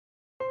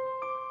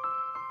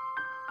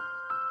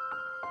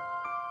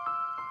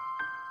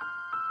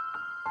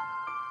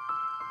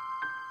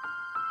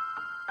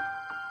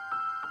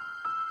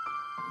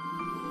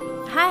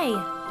Hi,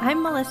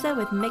 I'm Melissa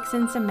with Mix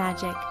in Some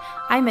Magic.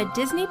 I'm a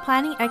Disney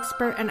planning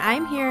expert and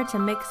I'm here to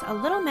mix a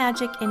little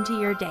magic into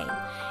your day.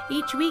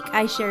 Each week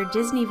I share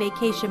Disney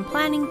vacation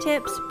planning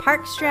tips,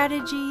 park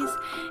strategies,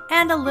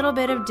 and a little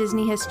bit of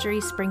Disney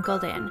history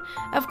sprinkled in.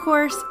 Of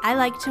course, I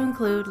like to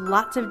include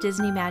lots of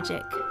Disney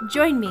magic.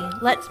 Join me,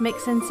 let's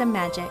mix in some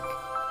magic.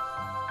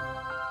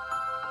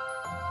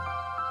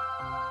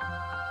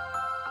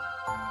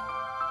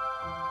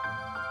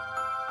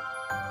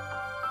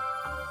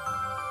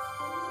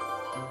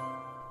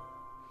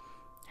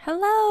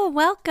 Hello,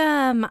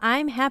 welcome.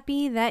 I'm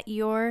happy that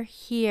you're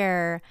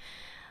here.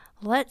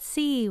 Let's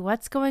see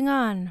what's going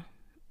on.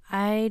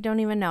 I don't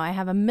even know. I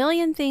have a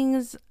million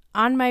things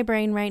on my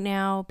brain right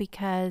now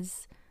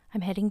because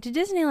I'm heading to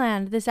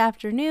Disneyland this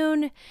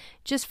afternoon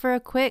just for a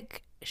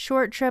quick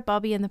short trip.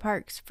 I'll be in the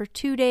parks for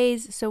 2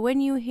 days. So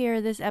when you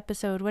hear this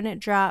episode, when it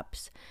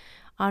drops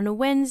on a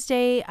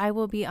Wednesday, I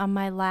will be on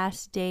my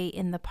last day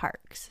in the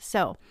parks.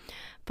 So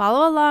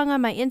follow along on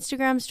my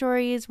Instagram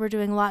stories. We're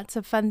doing lots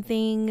of fun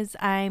things.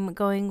 I'm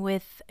going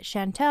with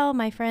Chantel,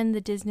 my friend,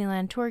 the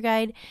Disneyland tour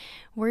guide.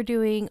 We're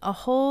doing a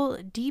whole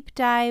deep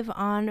dive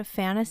on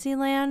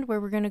Fantasyland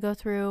where we're going to go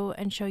through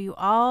and show you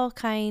all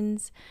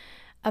kinds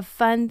of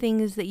fun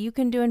things that you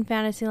can do in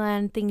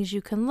Fantasyland, things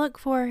you can look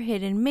for,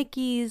 hidden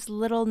Mickeys,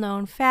 little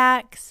known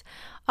facts,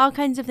 all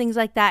kinds of things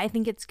like that. I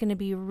think it's going to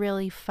be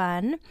really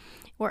fun.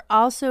 We're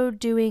also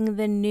doing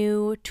the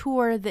new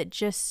tour that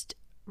just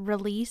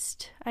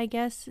released, I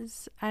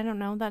guess I don't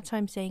know, that's how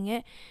I'm saying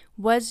it,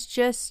 was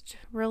just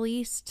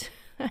released.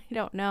 I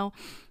don't know.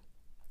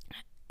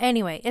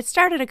 Anyway, it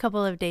started a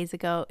couple of days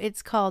ago.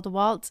 It's called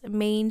Walt's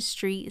Main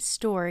Street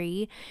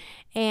Story,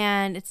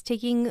 and it's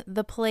taking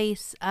the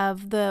place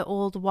of the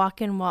old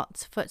Walk in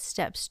Walt's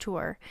Footsteps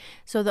tour.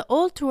 So the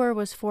old tour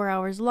was 4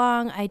 hours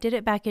long. I did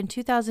it back in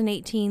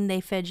 2018.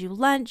 They fed you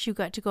lunch. You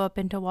got to go up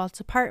into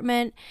Walt's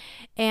apartment,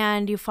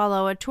 and you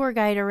follow a tour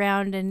guide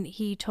around, and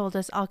he told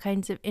us all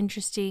kinds of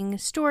interesting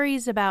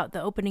stories about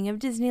the opening of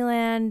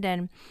Disneyland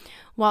and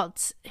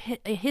Walt's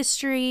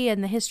history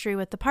and the history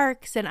with the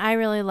parks, and I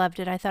really loved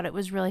it. I thought it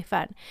was really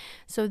fun.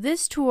 So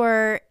this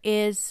tour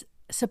is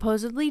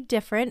supposedly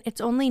different. It's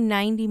only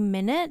 90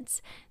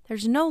 minutes.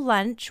 There's no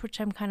lunch, which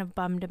I'm kind of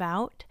bummed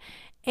about.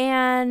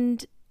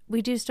 And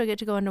we do still get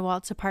to go into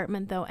Walt's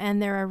apartment, though,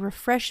 and there are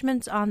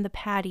refreshments on the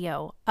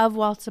patio of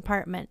Walt's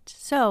apartment.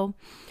 So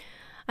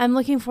I'm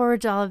looking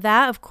forward to all of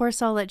that. Of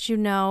course, I'll let you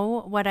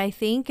know what I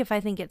think, if I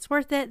think it's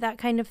worth it, that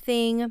kind of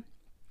thing.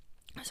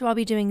 So I'll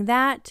be doing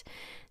that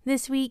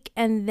this week,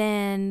 and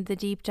then the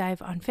deep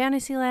dive on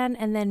Fantasyland,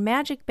 and then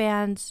magic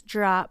bands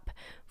drop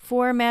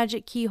for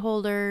magic key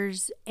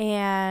holders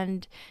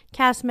and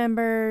cast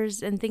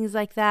members and things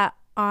like that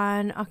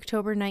on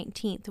October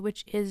 19th,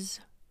 which is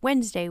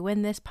Wednesday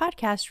when this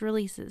podcast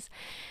releases.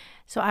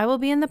 So I will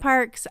be in the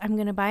parks. I'm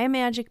going to buy a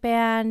magic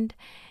band,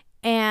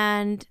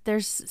 and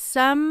there's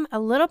a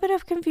little bit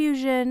of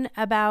confusion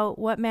about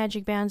what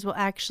magic bands will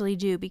actually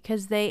do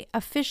because they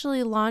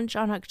officially launch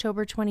on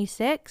October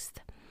 26th.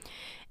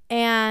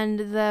 And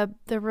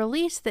the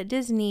release that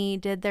Disney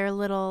did, their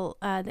little,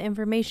 the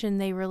information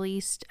they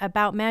released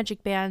about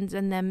magic bands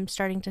and them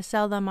starting to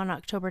sell them on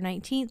October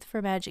 19th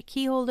for magic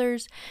key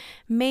holders,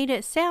 made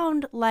it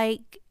sound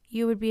like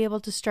you would be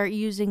able to start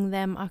using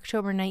them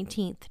October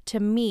 19th to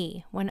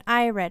me when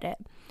I read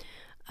it.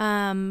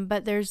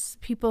 But there's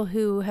people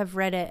who have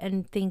read it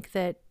and think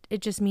that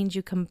it just means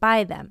you can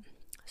buy them.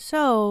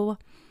 So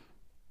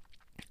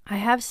I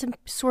have some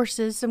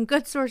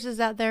good sources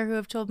out there who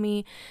have told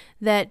me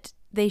that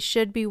they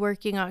should be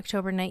working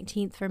October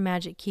 19th for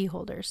magic key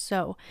holders.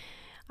 So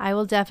I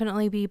will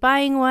definitely be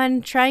buying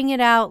one, trying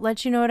it out,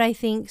 let you know what I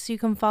think so you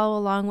can follow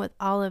along with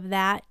all of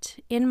that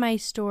in my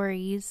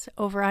stories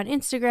over on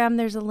Instagram.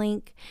 There's a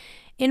link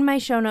in my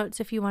show notes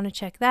if you want to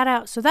check that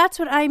out. So that's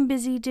what I'm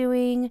busy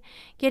doing,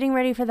 getting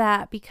ready for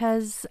that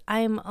because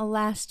I'm a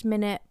last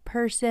minute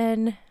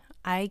person.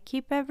 I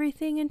keep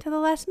everything into the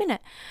last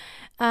minute.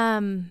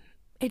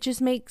 It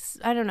just makes,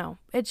 I don't know,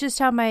 it's just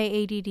how my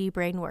ADD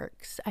brain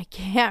works. I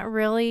can't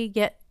really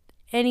get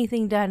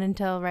anything done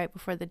until right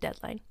before the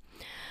deadline.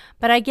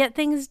 But I get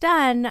things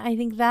done. I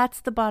think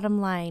that's the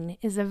bottom line,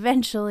 is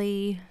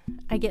eventually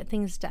I get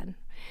things done.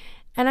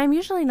 And I'm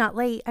usually not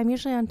late. I'm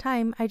usually on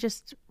time. I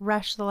just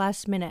rush the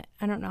last minute.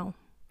 I don't know.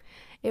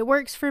 It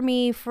works for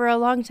me. For a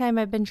long time,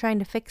 I've been trying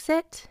to fix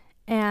it.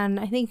 And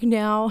I think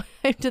now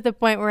I'm to the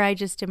point where I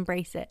just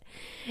embrace it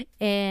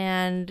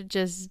and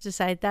just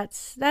decide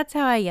that's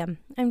how I am.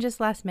 I'm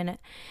just last minute,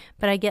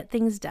 but I get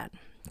things done.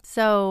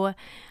 So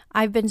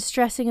I've been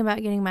stressing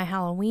about getting my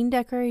Halloween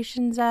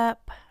decorations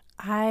up.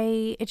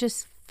 It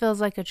just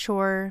feels like a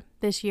chore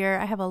this year.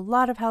 I have a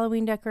lot of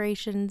Halloween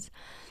decorations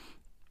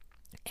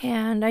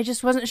and I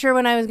just wasn't sure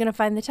when I was going to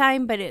find the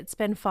time, but it's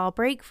been fall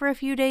break for a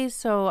few days.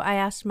 So I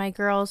asked my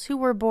girls who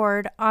were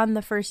bored on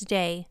the first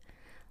day,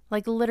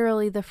 like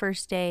literally the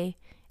first day.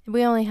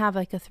 We only have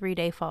like a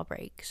 3-day fall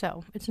break,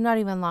 so it's not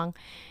even long,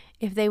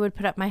 if they would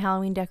put up my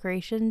Halloween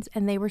decorations,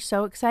 and they were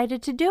so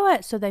excited to do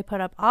it. So they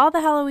put up all the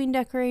Halloween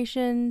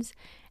decorations,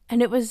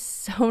 And it was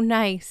so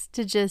nice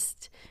to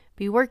just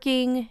be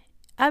working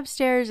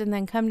upstairs and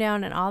then come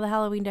down and all the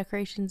Halloween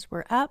decorations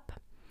were up,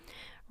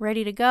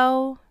 ready to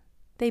go.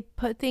 They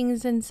put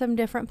things in some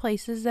different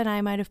places than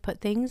I might have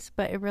put things,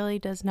 but it really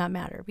does not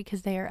matter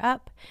because they are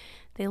up.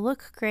 They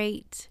look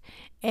great,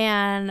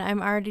 and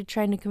I'm already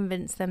trying to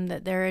convince them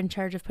that they're in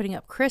charge of putting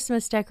up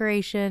Christmas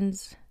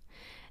decorations.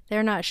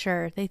 They're not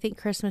sure. They think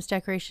Christmas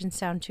decorations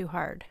sound too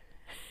hard.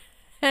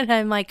 And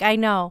I'm like, I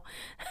know.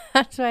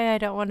 That's why I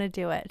don't want to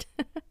do it.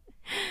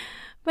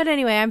 But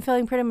anyway, I'm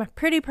feeling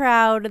pretty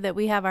proud that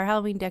we have our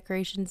Halloween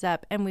decorations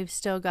up, and we've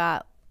still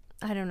got,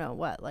 I don't know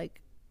what,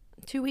 like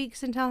 2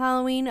 weeks until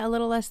Halloween, a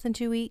little less than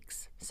 2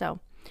 weeks. So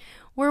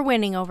we're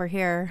winning over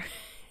here.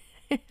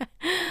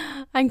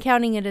 I'm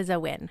counting it as a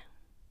win.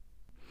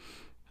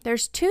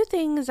 There's 2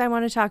 things I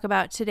want to talk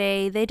about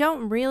today. They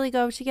don't really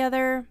go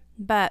together,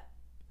 but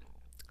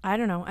I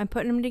don't know. I'm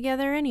putting them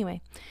together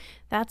anyway.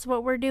 That's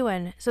what we're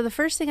doing. So the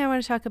first thing I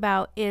want to talk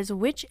about is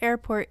which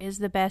airport is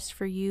the best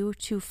for you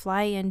to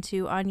fly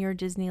into on your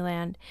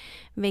Disneyland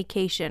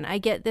vacation. I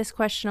get this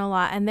question a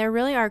lot, and there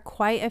really are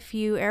quite a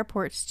few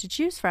airports to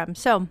choose from.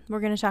 So we're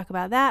going to talk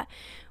about that,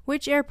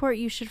 which airport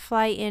you should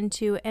fly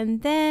into,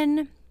 and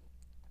then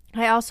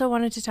I also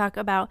wanted to talk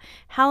about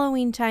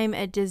Halloween time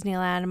at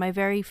Disneyland, my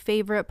very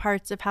favorite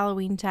parts of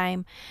Halloween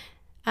time.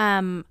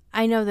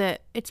 I know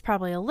that it's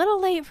probably a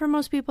little late for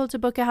most people to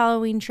book a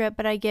Halloween trip,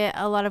 but I get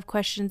a lot of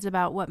questions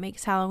about what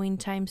makes Halloween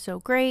time so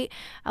great.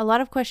 A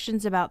lot of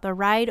questions about the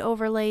ride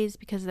overlays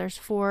because there's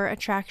 4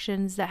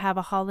 attractions that have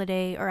a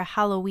holiday or a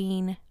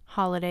Halloween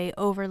holiday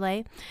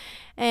overlay.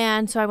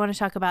 And so I want to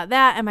talk about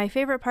that and my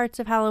favorite parts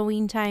of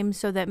Halloween time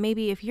so that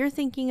maybe if you're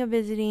thinking of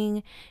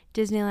visiting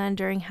Disneyland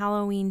during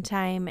Halloween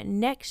time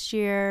next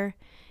year,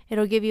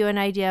 it'll give you an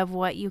idea of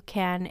what you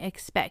can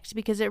expect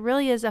because it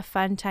really is a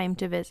fun time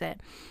to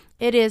visit.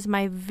 It is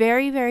my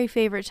very, very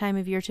favorite time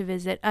of year to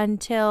visit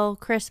until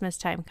Christmas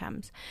time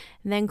comes.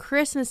 And then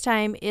Christmas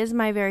time is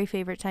my very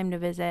favorite time to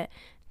visit.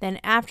 Then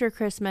after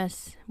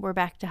Christmas, we're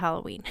back to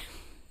Halloween.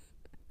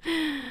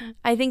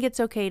 I think it's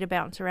okay to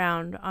bounce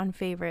around on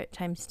favorite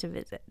times to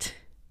visit.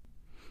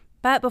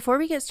 But before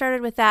we get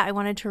started with that, I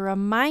wanted to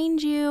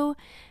remind you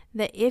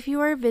that if you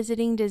are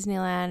visiting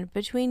Disneyland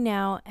between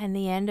now and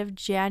the end of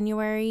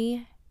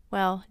January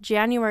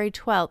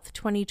 12th,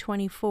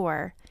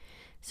 2024,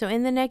 so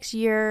in the next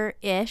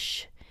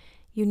year-ish,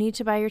 you need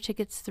to buy your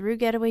tickets through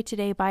Getaway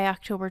Today by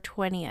October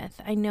 20th.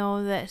 I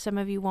know that some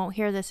of you won't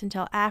hear this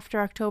until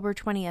after October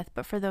 20th,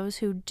 but for those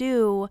who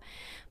do,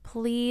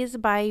 please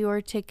buy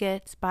your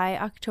tickets by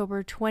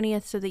October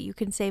 20th so that you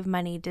can save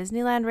money.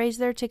 Disneyland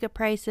raised their ticket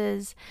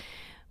prices,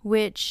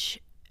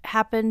 which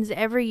happens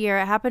every year.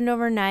 It happened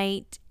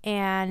overnight,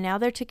 and now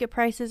their ticket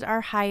prices are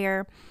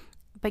higher,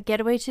 but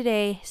Getaway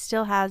Today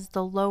still has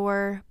the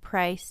lower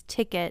price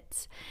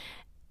tickets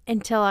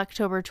until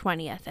October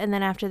 20th. And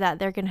then after that,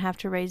 they're going to have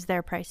to raise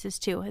their prices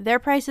too. Their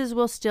prices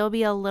will still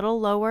be a little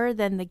lower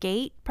than the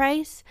gate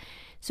price.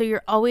 So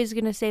you're always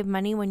going to save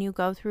money when you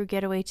go through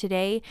Getaway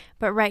Today.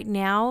 But right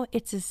now,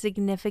 it's a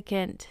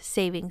significant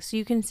savings. So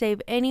you can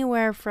save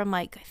anywhere from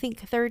I think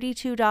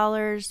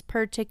 $32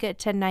 per ticket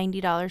to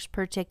 $90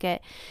 per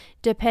ticket,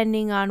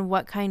 depending on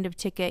what kind of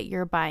ticket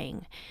you're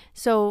buying.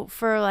 So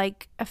for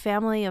a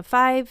family of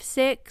 5,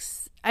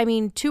 6,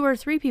 2 or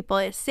 3 people,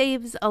 it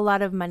saves a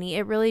lot of money.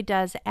 It really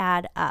does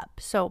add up.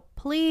 So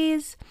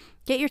please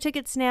get your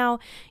tickets now.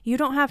 You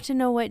don't have to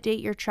know what date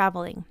you're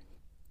traveling.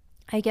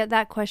 I get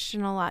that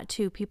question a lot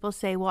too. People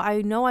say, well,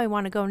 I know I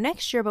want to go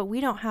next year, but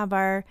we don't have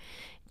our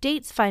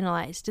dates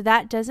finalized.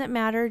 That doesn't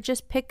matter.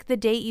 Just pick the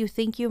date you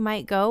think you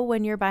might go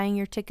when you're buying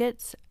your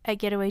tickets at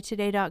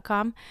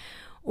getawaytoday.com.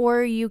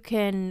 Or you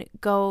can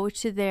go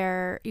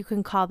to you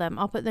can call them.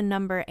 I'll put the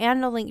number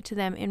and a link to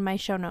them in my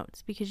show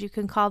notes because you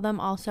can call them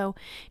also.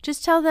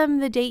 Just tell them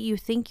the date you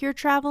think you're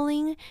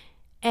traveling,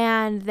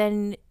 and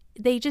then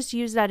they just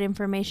use that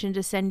information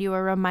to send you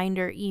a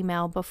reminder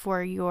email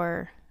before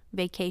your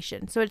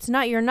vacation. So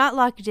you're not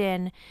locked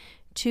in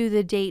to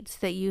the dates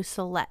that you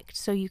select.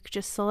 So you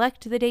just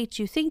select the dates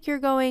you think you're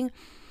going.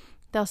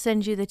 They'll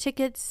send you the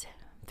tickets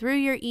through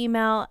your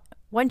email.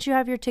 Once you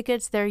have your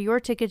tickets, they're your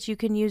tickets. You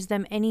can use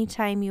them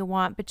anytime you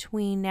want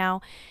between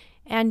now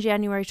and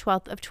January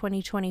 12th of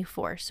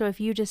 2024. So if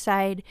you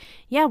decide,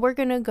 we're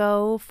going to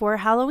go for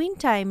Halloween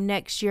time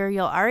next year,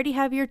 you'll already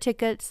have your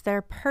tickets.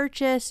 They're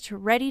purchased,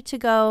 ready to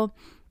go.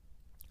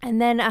 And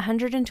then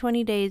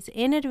 120 days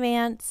in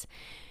advance,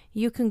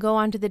 you can go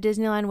onto the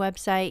Disneyland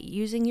website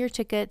using your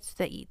tickets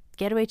that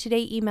Getaway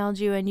Today emailed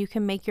you, and you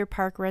can make your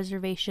park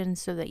reservations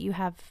so that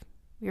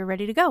you're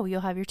ready to go.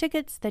 You'll have your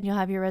tickets, then you'll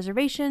have your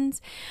reservations.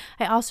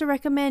 I also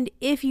recommend,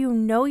 if you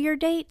know your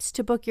dates,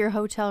 to book your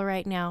hotel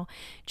right now,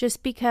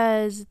 just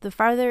because the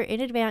farther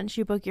in advance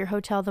you book your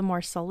hotel, the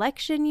more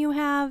selection you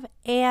have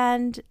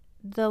and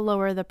the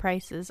lower the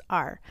prices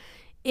are.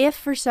 If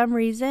for some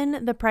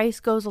reason the price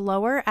goes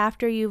lower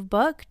after you've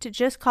booked,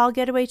 just call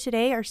Getaway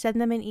Today or send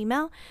them an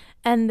email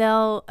and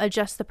they'll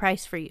adjust the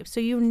price for you.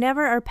 So you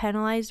never are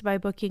penalized by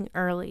booking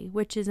early,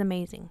 which is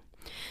amazing.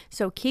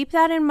 So keep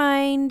that in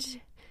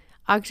mind.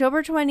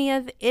 October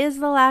 20th is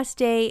the last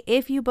day.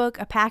 If you book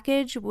a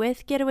package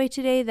with Getaway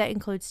Today that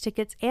includes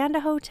tickets and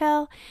a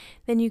hotel,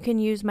 then you can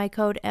use my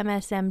code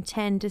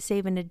MSM10 to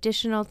save an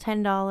additional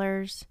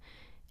 $10.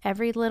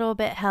 Every little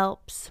bit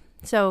helps.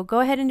 So go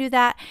ahead and do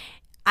that.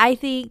 I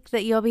think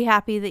that you'll be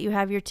happy that you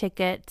have your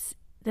tickets.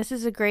 This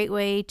is a great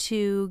way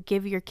to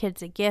give your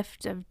kids a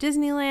gift of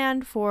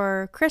Disneyland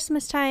for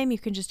Christmas time. You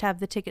can just have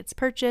the tickets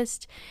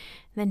purchased,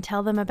 then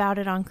tell them about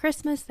it on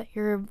Christmas that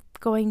you're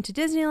going to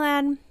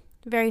Disneyland.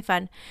 Very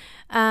fun.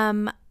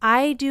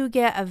 I do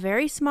get a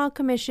very small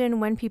commission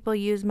when people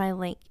use my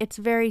link. It's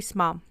very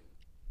small.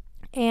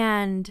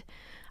 And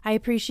I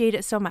appreciate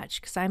it so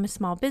much because I'm a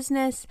small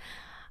business.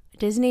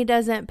 Disney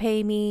doesn't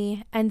pay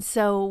me. And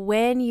so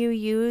when you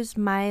use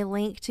my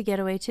link to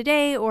Getaway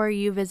Today, or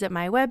you visit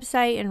my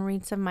website and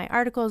read some of my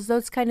articles,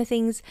 those kind of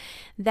things,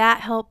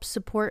 that helps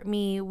support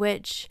me,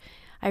 which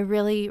I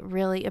really,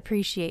 really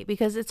appreciate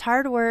because it's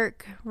hard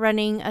work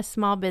running a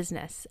small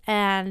business.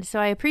 And so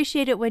I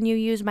appreciate it when you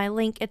use my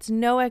link. It's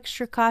no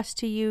extra cost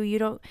to you. You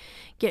don't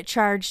get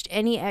charged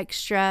any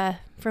extra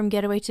from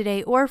Getaway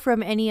Today or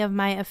from any of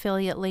my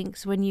affiliate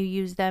links when you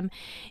use them.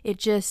 It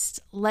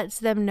just lets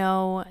them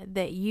know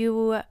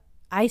that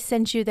I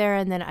sent you there,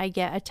 and then I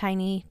get a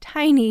tiny,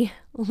 tiny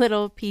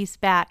little piece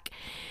back.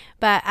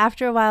 But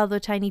after a while, the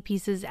tiny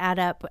pieces add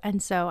up,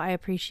 and so I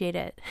appreciate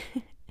it.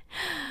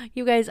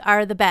 You guys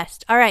are the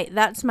best. All right,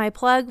 that's my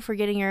plug for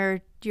getting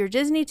your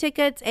Disney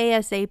tickets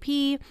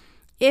ASAP.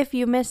 If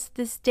you miss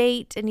this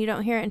date and you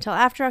don't hear it until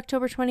after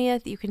October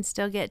 20th, you can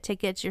still get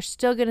tickets. You're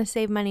still going to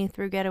save money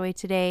through Getaway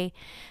Today.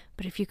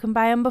 But if you can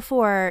buy them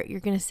before,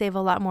 you're going to save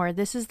a lot more.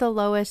 This is the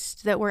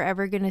lowest that we're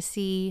ever going to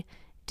see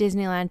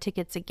Disneyland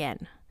tickets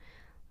again,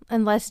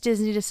 unless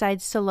Disney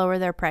decides to lower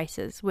their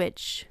prices,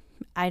 which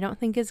I don't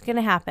think is going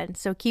to happen.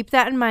 So keep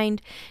that in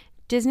mind.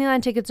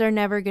 Disneyland tickets are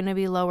never going to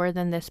be lower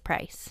than this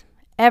price,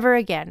 ever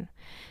again.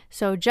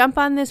 So jump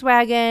on this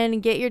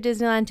wagon, get your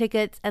Disneyland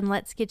tickets, and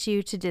let's get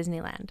you to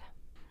Disneyland.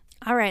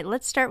 All right,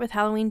 let's start with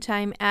Halloween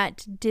time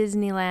at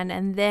Disneyland,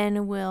 and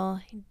then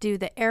we'll do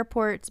the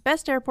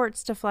best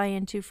airports to fly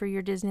into for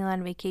your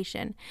Disneyland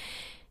vacation.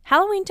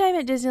 Halloween time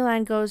at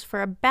Disneyland goes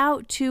for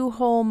about 2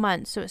 whole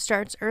months. So it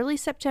starts early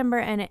September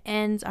and it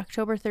ends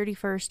October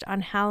 31st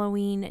on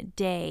Halloween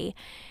Day.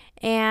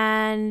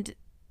 And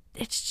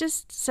it's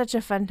just such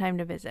a fun time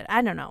to visit.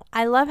 I don't know.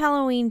 I love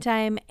Halloween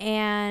time,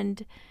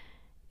 and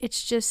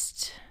it's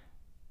just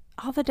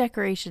all the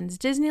decorations.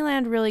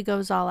 Disneyland really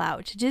goes all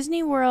out.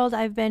 Disney World,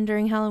 I've been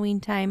during Halloween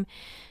time.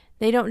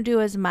 They don't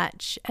do as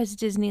much as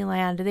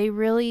Disneyland. They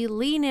really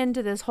lean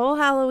into this whole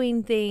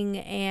Halloween thing,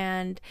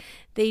 and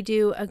they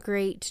do a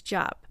great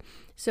job.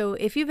 So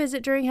if you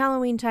visit during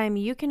Halloween time,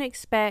 you can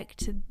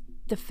expect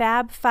the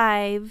Fab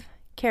Five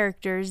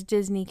characters,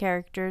 Disney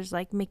characters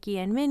like Mickey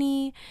and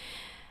Minnie,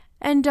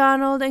 and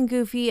Donald and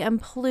Goofy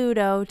and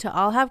Pluto to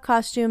all have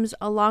costumes,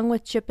 along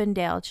with Chip and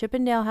Dale. Chip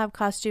and Dale have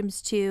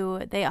costumes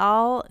too.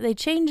 They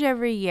change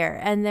every year,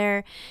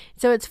 and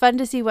so it's fun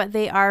to see what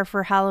they are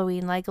for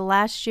Halloween. Like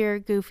last year,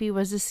 Goofy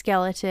was a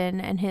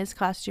skeleton and his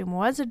costume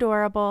was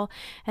adorable,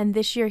 and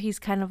this year he's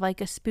kind of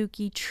like a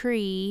spooky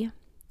tree,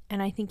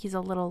 and I think he's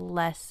a little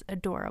less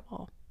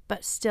adorable,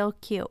 but still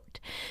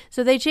cute.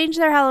 So they change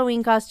their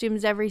Halloween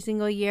costumes every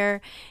single year.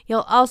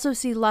 You'll also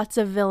see lots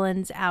of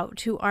villains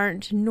out who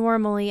aren't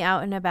normally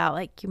out and about.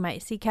 Like you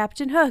might see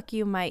Captain Hook,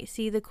 you might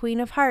see the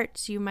Queen of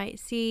Hearts, you might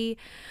see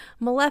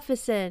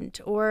Maleficent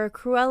or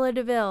Cruella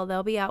de Vil.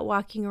 They'll be out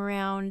walking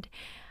around.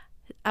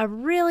 A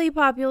really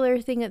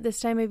popular thing at this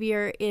time of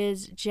year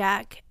is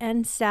Jack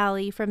and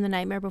Sally from The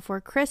Nightmare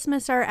Before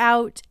Christmas are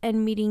out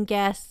and meeting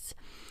guests.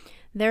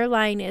 Their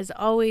line is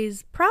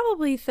always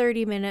probably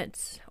 30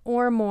 minutes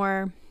or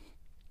more,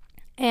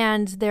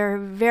 and they're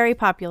very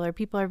popular.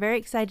 People are very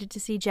excited to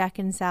see Jack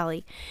and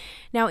Sally.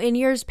 Now, in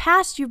years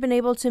past, you've been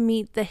able to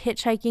meet the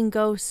hitchhiking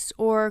ghosts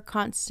or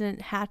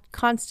Constance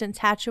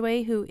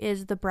Hatchaway, who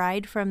is the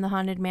bride from the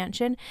Haunted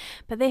Mansion,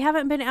 but they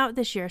haven't been out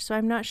this year, so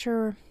I'm not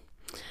sure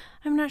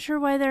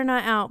why they're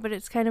not out, but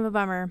it's kind of a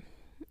bummer.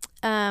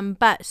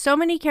 But so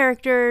many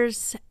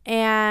characters,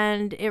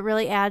 and it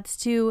really adds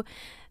to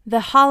the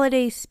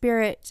holiday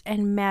spirit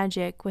and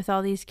magic with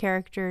all these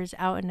characters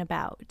out and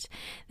about.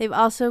 They've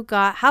also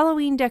got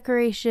Halloween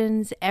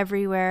decorations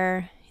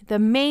everywhere. The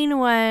main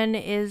one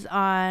is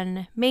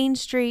on Main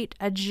Street,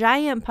 a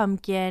giant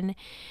pumpkin,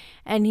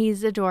 and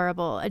he's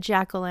adorable. A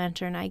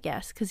jack-o'-lantern, I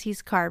guess, because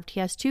he's carved.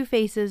 He has 2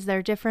 faces.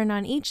 They're different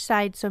on each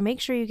side, so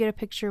make sure you get a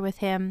picture with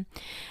him.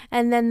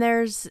 And then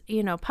there's,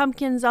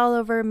 pumpkins all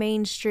over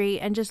Main Street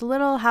and just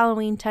little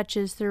Halloween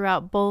touches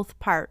throughout both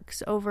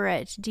parks. Over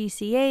at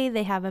DCA,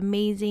 they have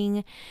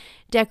amazing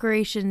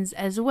decorations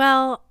as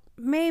well.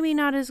 Maybe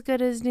not as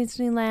good as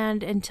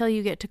Disneyland until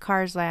you get to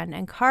Cars Land.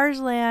 And Cars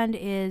Land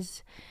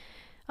is,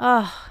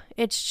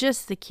 it's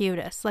just the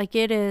cutest. Like,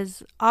 it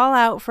is all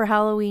out for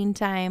Halloween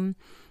time.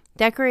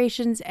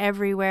 Decorations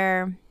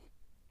everywhere.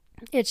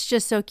 It's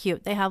just so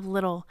cute. They have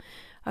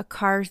a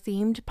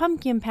car-themed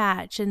pumpkin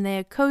patch, and they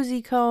have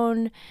Cozy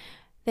Cone.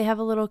 They have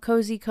a little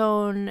Cozy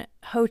Cone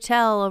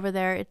hotel over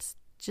there. It's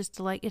just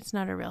like, it's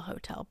not a real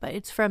hotel, but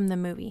it's from the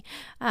movie.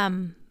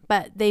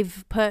 But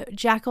they've put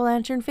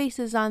jack-o'-lantern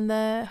faces on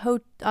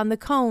the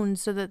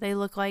cones so that they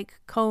look like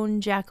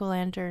cone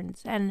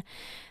jack-o'-lanterns. And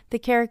the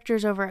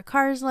characters over at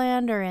Cars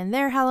Land are in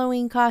their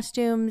Halloween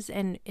costumes,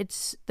 and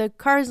the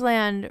Cars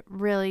Land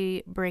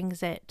really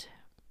brings it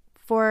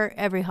for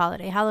every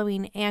holiday,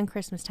 Halloween and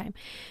Christmas time.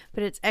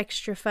 But it's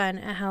extra fun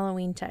at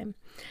Halloween time.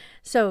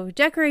 So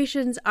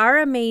decorations are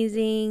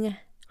amazing.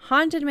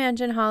 Haunted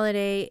Mansion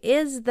Holiday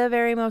is the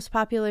very most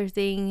popular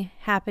thing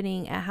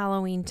happening at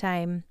Halloween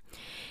time.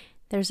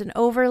 There's an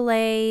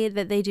overlay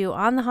that they do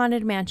on the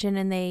Haunted Mansion,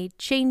 and they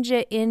change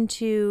it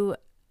into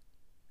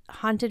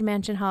Haunted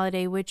Mansion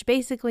Holiday, which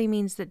basically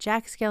means that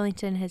Jack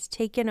Skellington has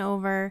taken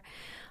over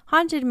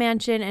Haunted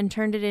Mansion and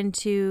turned it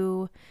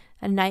into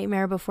a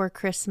Nightmare Before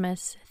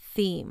Christmas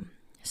theme.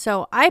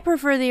 So I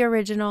prefer the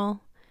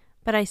original,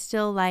 but I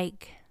still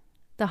like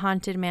the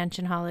Haunted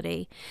Mansion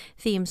Holiday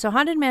theme. So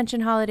Haunted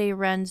Mansion Holiday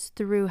runs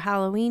through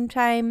Halloween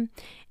time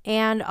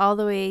and all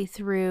the way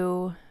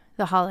through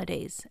the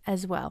holidays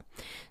as well.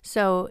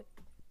 So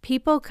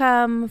people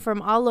come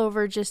from all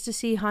over just to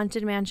see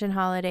Haunted Mansion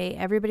Holiday.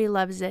 Everybody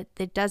loves it.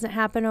 It doesn't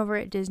happen over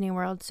at Disney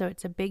World, so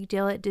it's a big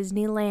deal at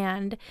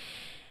Disneyland.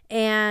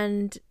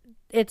 And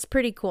it's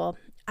pretty cool.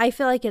 I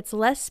feel like it's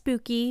less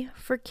spooky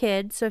for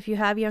kids. So if you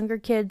have younger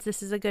kids,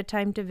 this is a good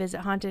time to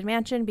visit Haunted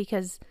Mansion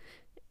because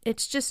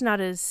it's just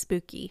not as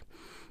spooky.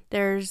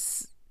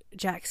 There's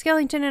Jack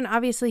Skellington, and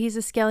obviously he's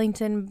a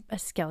skeleton.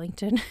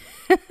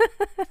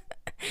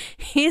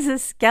 He's a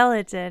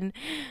skeleton,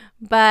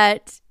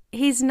 but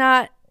he's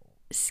not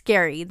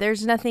scary.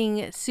 There's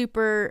nothing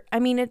super, I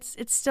mean, it's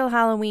still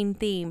Halloween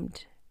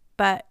themed,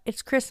 but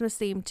it's Christmas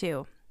themed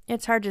too.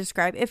 It's hard to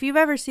describe. If you've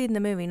ever seen the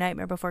movie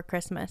Nightmare Before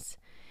Christmas,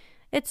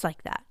 it's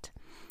like that,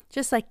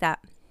 just like that.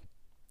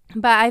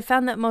 But I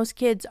found that most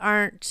kids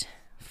aren't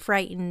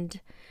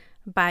frightened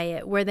by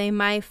it, where they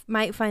might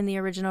find the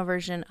original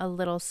version a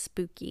little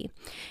spooky.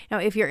 Now,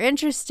 if you're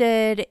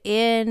interested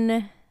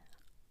in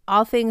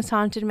all things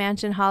Haunted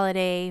Mansion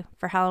Holiday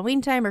for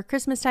Halloween time or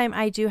Christmas time,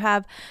 I do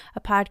have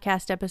a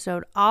podcast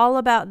episode all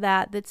about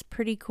that that's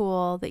pretty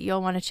cool that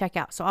you'll want to check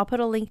out. So I'll put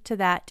a link to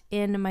that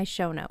in my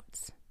show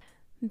notes.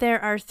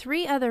 There are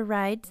 3 other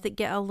rides that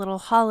get a little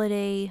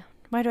holiday.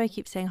 Why do I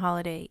keep saying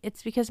holiday?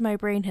 It's because my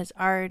brain has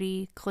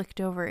already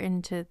clicked over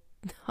into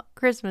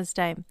Christmas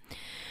time.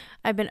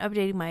 I've been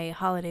updating my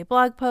holiday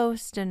blog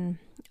post and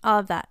all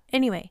of that.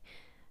 Anyway,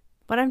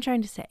 what I'm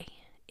trying to say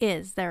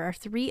is there are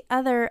 3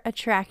 other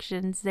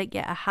attractions that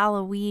get a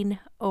Halloween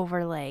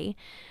overlay.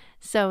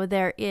 So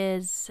there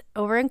is,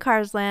 over in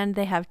Cars Land,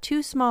 they have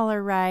 2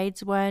 smaller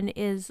rides. One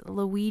is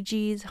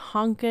Luigi's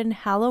Honkin'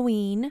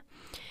 Halloween,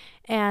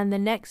 and the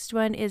next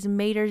one is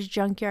Mater's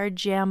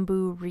Junkyard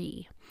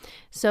Jamboree.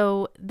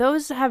 So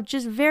those have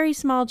just very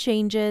small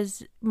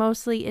changes.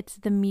 Mostly it's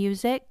the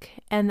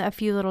music and a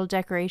few little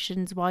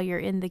decorations while you're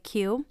in the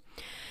queue.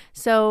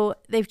 So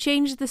they've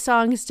changed the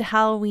songs to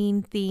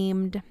Halloween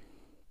themed.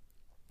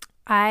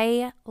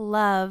 I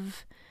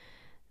love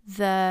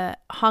the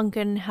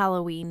Honkin'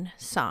 Halloween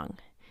song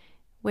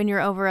when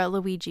you're over at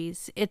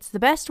Luigi's. It's the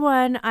best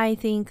one, I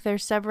think.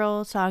 There's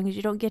several songs.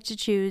 You don't get to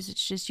choose.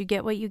 It's just you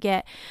get what you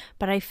get.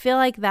 But I feel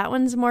like that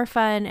one's more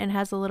fun and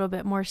has a little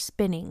bit more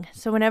spinning.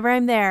 So whenever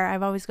I'm there,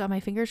 I've always got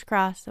my fingers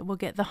crossed that we'll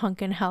get the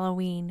Honkin'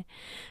 Halloween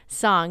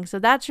song. So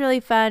that's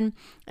really fun.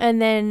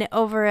 And then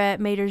over at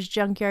Mater's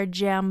Junkyard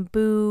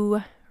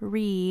Jamboree,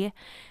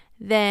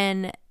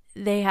 then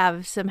they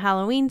have some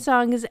Halloween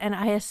songs, and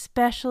I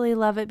especially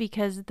love it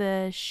because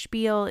the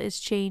spiel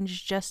is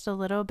changed just a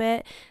little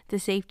bit, the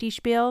safety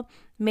spiel.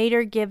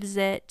 Mater gives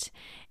it,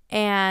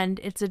 and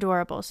it's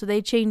adorable. So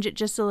they change it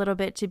just a little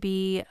bit to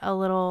be a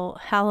little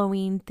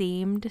Halloween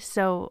themed.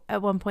 So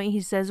at one point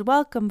he says,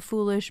 "Welcome,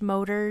 foolish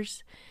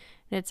motors."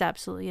 And it's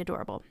absolutely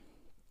adorable.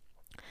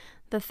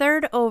 The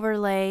third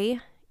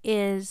overlay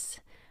is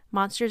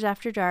Monsters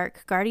After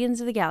Dark, Guardians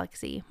of the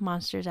Galaxy,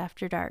 Monsters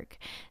After Dark.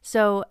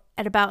 So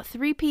at about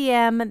 3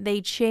 p.m.,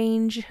 they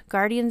change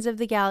Guardians of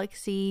the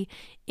Galaxy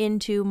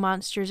into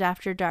Monsters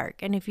After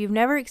Dark. And if you've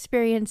never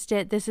experienced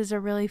it, this is a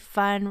really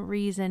fun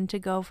reason to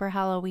go for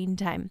Halloween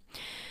time.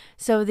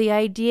 So the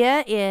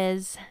idea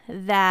is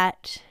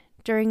that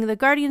during the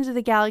Guardians of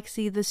the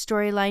Galaxy, the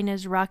storyline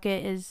is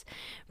Rocket is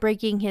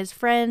breaking his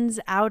friends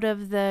out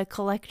of the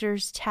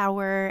Collector's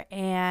Tower,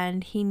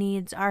 and he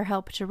needs our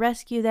help to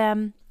rescue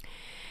them.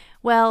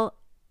 Well,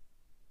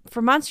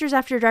 for Monsters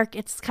After Dark,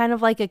 it's kind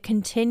of like a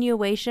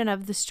continuation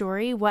of the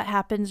story, what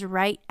happens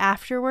right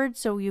afterwards.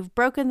 So you've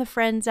broken the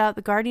friends out,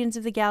 the Guardians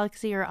of the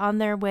Galaxy are on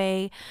their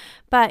way,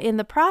 but in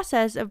the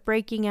process of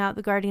breaking out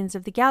the Guardians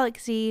of the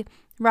Galaxy,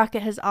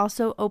 Rocket has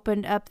also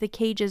opened up the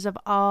cages of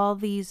all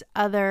these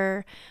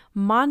other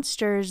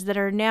monsters that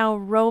are now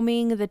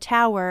roaming the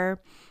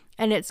tower,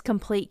 and it's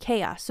complete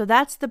chaos. So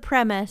that's the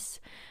premise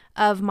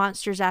of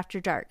Monsters After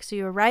Dark. So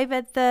you arrive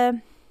at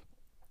the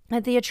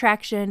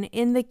attraction,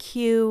 in the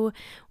queue.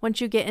 Once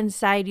you get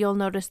inside, you'll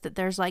notice that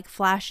there's like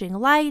flashing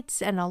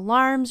lights and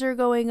alarms are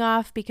going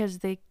off because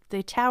the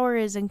tower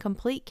is in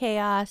complete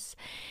chaos.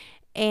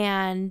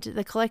 And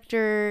the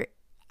collector,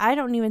 I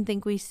don't even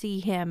think we see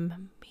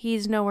him.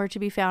 He's nowhere to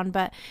be found,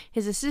 but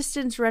his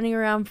assistant's running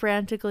around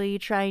frantically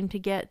trying to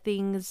get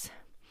things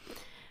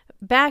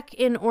back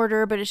in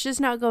order, but it's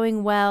just not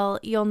going well.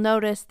 You'll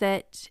notice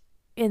that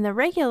in the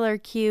regular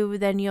queue,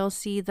 then you'll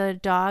see the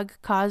dog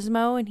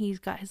Cosmo, and he's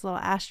got his little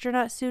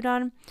astronaut suit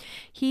on.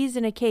 He's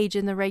in a cage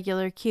in the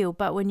regular queue,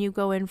 but when you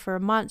go in for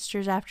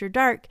Monsters After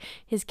Dark,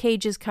 his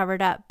cage is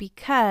covered up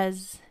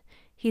because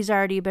he's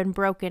already been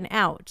broken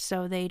out.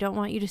 So they don't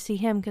want you to see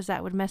him because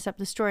that would mess up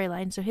the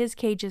storyline. So his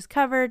cage is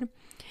covered.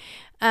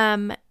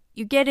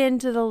 You get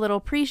into the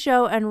little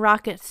pre-show, and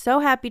Rocket's so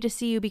happy to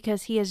see you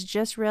because he has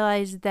just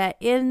realized that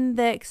in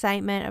the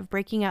excitement of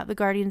breaking out the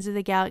Guardians of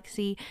the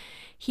Galaxy,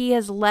 he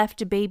has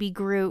left Baby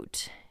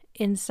Groot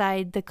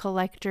inside the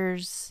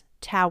collector's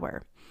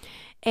tower.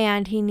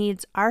 And he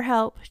needs our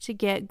help to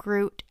get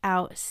Groot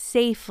out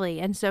safely.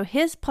 And so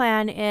his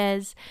plan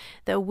is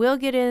that we'll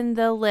get in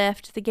the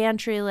lift, the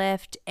gantry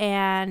lift,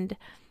 and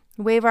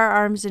wave our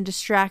arms and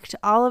distract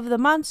all of the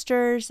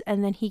monsters,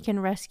 and then he can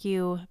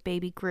rescue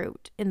Baby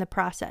Groot in the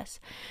process.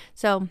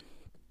 So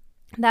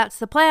that's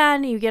the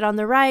plan. You get on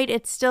the ride.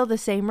 It's still the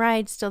same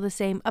ride, still the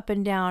same up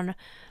and down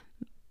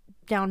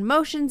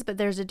motions, but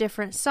there's a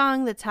different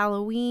song that's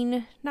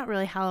Halloween, not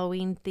really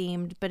Halloween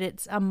themed, but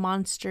it's a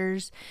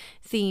monsters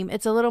theme.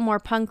 It's a little more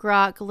punk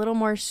rock, a little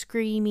more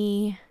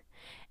screamy.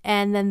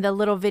 And then the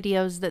little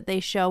videos that they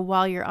show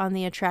while you're on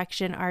the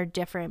attraction are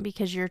different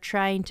because you're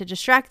trying to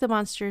distract the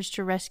monsters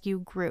to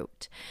rescue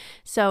Groot.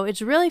 So it's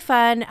really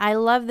fun. I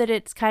love that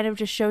it's kind of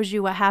just shows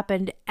you what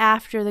happened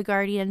after the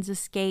Guardians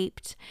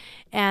escaped.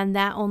 And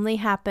that only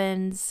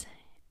happens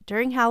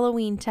during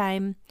Halloween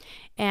time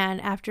and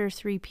after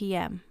 3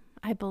 p.m.,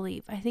 I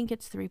believe. I think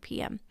it's 3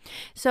 p.m.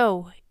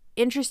 So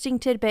interesting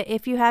tidbit,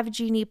 if you have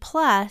Genie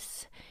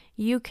Plus,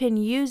 you can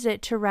use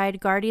it to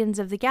ride Guardians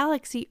of the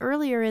Galaxy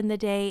earlier in the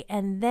day,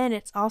 and then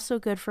it's also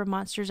good for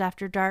Monsters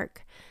After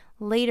Dark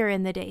later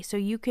in the day. So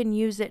you can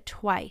use it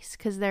twice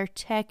because they're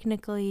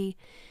technically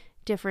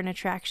different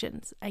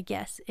attractions, I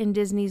guess, in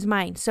Disney's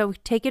mind. So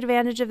take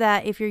advantage of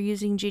that if you're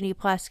using Genie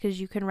Plus because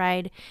you can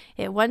ride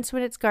it once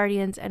when it's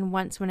Guardians and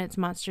once when it's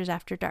Monsters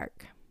After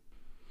Dark.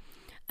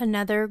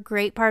 Another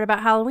great part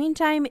about Halloween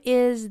time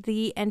is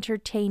the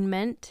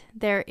entertainment.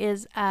 There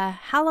is a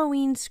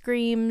Halloween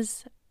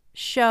Screams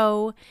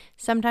show,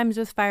 sometimes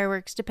with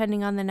fireworks,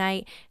 depending on the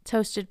night. It's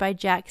hosted by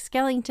Jack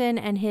Skellington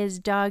and his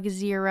dog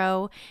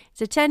Zero.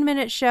 It's a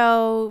 10-minute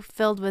show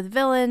filled with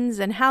villains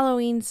and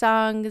Halloween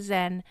songs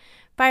and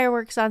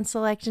fireworks on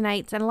select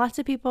nights. And lots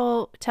of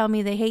people tell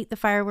me they hate the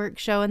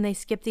fireworks show and they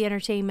skip the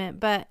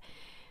entertainment, but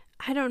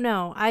I don't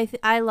know.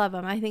 I love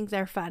them. I think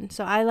they're fun.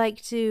 So I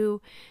like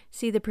to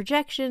see the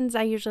projections.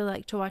 I usually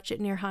like to watch it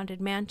near Haunted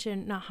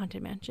Mansion. Not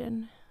Haunted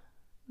Mansion.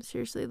 I'm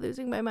seriously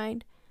losing my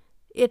mind.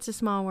 It's a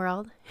Small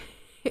World.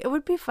 It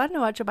would be fun to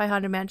watch it by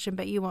Haunted Mansion,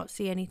 but you won't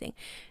see anything.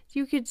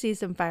 You could see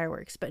some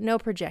fireworks, but no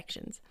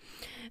projections.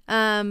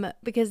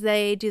 Because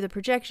they do the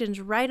projections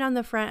right on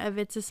the front of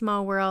It's a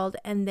Small World,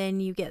 and then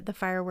you get the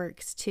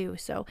fireworks too.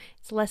 So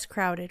it's less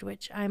crowded,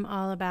 which I'm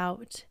all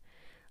about.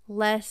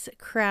 Less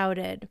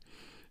crowded.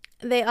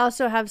 They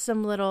also have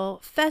some little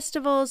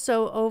festivals.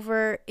 So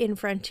over in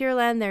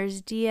Frontierland,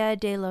 there's Dia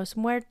de los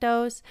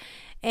Muertos,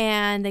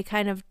 and they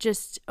kind of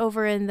just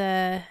over in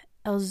the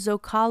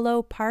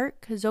Zocalo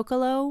Park.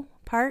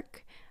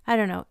 I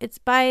don't know. It's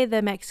by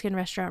the Mexican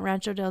restaurant,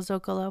 Rancho del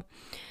Zocalo.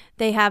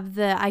 They have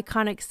the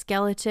iconic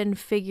skeleton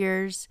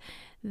figures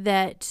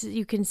that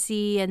you can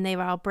see, and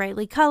they're all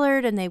brightly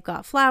colored, and they've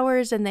got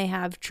flowers, and they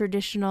have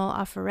traditional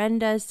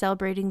ofrendas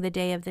celebrating the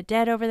Day of the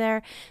Dead over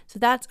there. So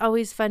that's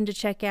always fun to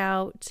check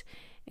out.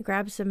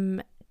 Grab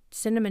some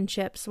cinnamon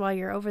chips while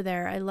you're over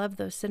there. I love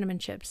those cinnamon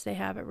chips they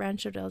have at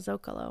Rancho del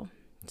Zocalo.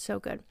 So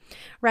good.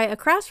 Right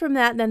across from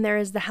that, then there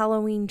is the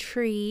Halloween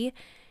tree.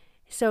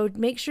 So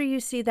make sure you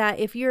see that.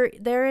 If you're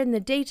there in the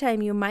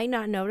daytime, you might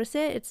not notice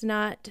it. It's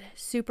not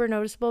super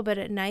noticeable, but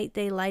at night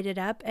they light it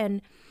up.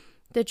 And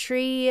the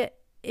tree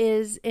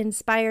is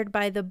inspired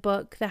by the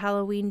book, The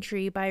Halloween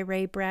Tree by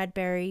Ray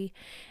Bradbury.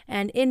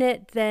 And in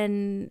it,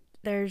 then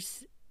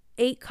there's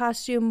 8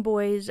 costume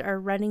boys are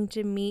running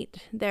to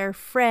meet their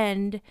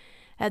friend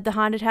at the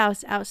haunted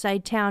house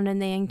outside town.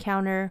 And they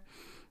encounter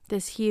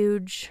this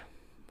huge,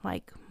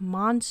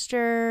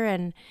 monster.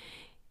 And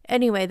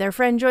anyway, their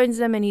friend joins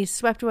them and he's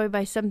swept away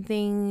by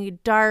something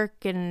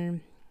dark.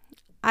 And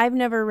I've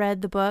never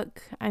read the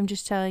book. I'm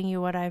just telling you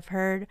what I've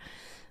heard.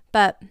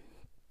 But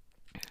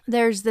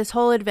there's this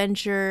whole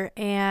adventure,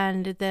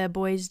 and the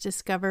boys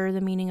discover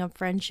the meaning of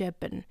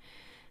friendship and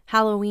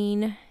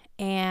Halloween,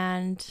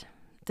 and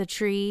the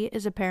tree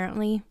is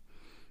apparently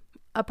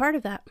a part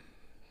of that.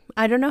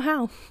 I don't know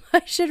how.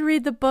 I should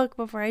read the book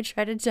before I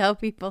try to tell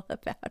people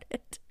about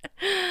it.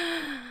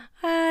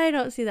 I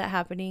don't see that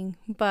happening,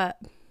 but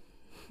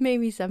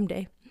maybe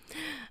someday.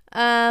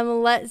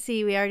 Let's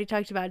see. We already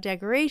talked about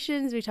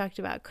decorations. We talked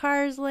about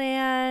Cars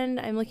Land.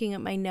 I'm looking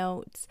at my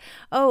notes.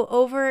 Oh,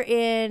 over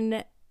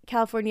in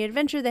California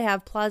Adventure, they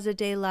have Plaza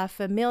de la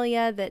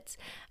Familia. That's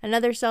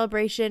another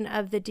celebration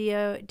of the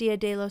Dia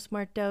de los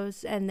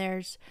Muertos. And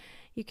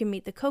you can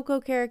meet the Coco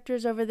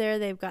characters over there.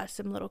 They've got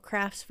some little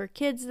crafts for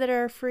kids that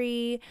are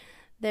free.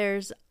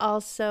 There's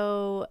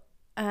also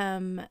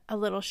a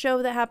little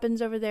show that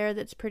happens over there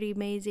that's pretty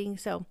amazing.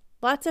 So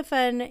lots of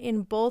fun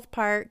in both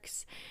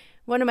parks.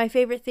 One of my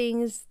favorite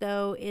things,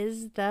 though,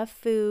 is the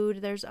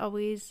food. There's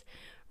always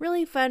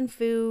really fun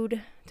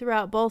food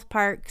throughout both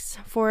parks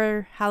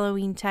for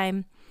Halloween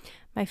time.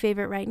 My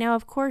favorite right now,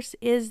 of course,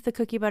 is the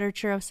cookie butter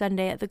churro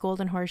sundae at the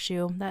Golden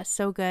Horseshoe. That's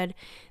so good.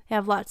 They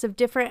have lots of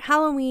different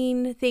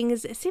Halloween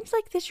things. It seems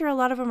like this year a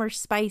lot of them are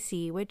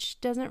spicy,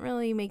 which doesn't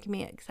really make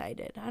me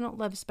excited. I don't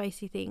love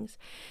spicy things,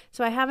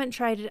 so I haven't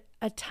tried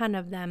a ton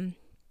of them.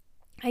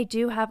 I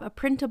do have a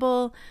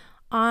printable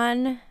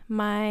on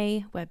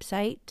my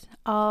website,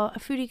 a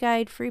foodie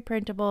guide, free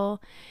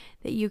printable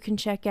that you can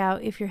check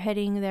out if you're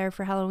heading there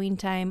for Halloween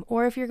time,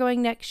 or if you're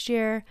going next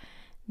year,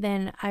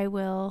 then I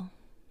will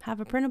have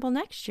a printable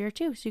next year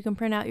too, so you can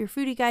print out your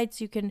foodie guide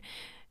so you can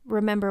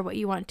remember what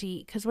you want to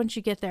eat, because once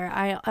you get there,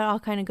 it all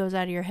kind of goes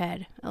out of your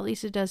head. At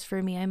least it does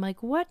for me. I'm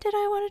like, what did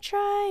I want to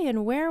try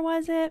and where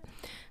was it?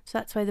 So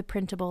that's why the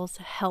printable's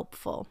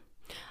helpful.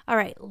 All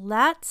right,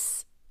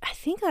 I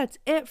think that's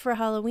it for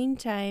Halloween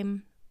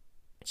time.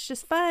 It's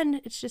just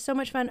fun. It's just so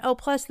much fun. Oh,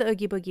 plus the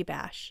Oogie Boogie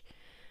Bash.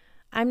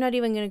 I'm not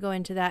even going to go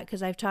into that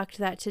because I've talked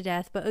that to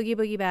death, but Oogie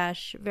Boogie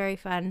Bash, very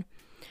fun.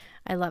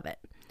 I love it.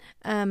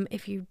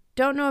 If you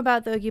don't know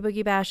about the Oogie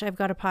Boogie Bash, I've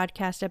got a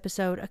podcast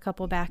episode a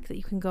couple back that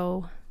you can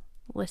go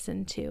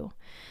listen to.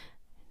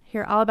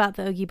 Hear all about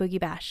the Oogie Boogie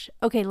Bash.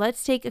 Okay,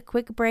 let's take a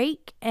quick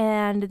break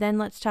and then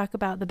let's talk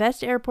about the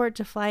best airport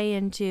to fly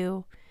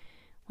into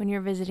when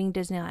you're visiting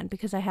Disneyland,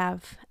 because I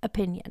have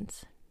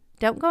opinions.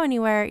 Don't go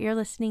anywhere. You're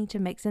listening to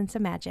Mixin'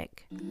 Some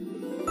Magic.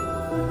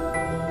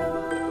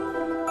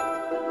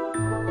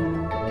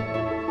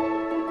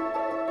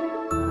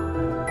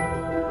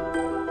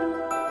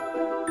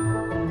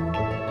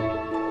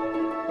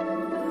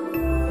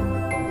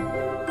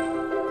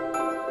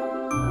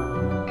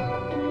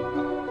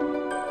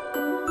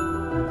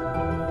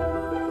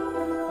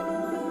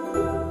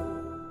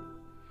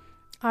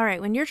 All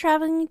right, when you're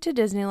traveling to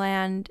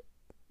Disneyland,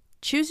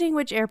 choosing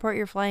which airport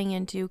you're flying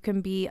into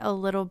can be a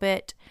little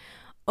bit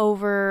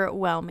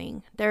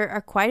overwhelming. There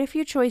are quite a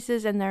few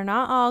choices and they're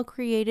not all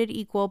created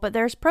equal, but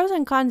there's pros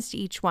and cons to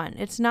each one.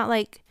 It's not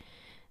like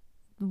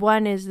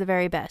one is the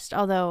very best,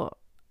 although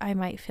I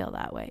might feel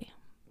that way.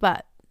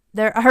 But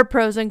there are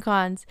pros and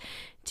cons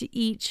to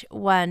each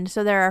one.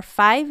 So there are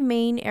 5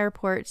 main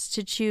airports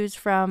to choose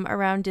from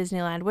around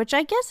Disneyland, which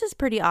I guess is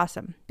pretty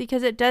awesome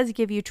because it does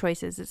give you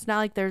choices. It's not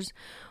like there's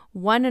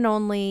one and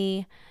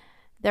only.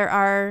 There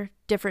are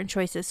different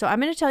choices. So I'm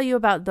going to tell you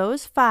about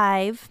those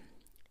 5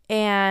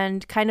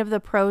 and kind of the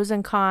pros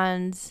and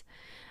cons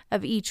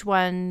of each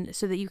one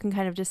so that you can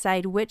kind of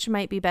decide which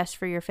might be best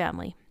for your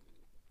family.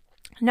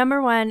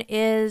 Number 1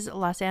 is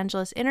Los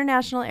Angeles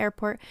International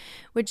Airport,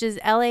 which is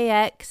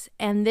LAX,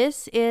 and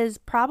this is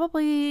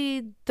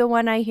probably the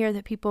one I hear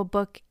that people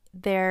book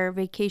their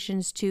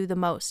vacations to the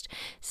most.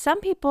 Some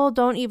people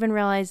don't even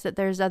realize that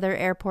there's other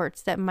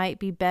airports that might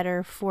be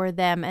better for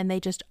them, and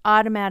they just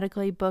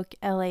automatically book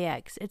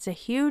LAX. It's a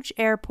huge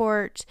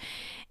airport,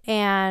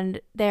 and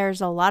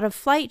there's a lot of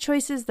flight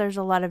choices. There's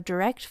a lot of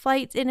direct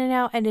flights in and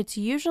out, and it's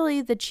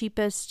usually the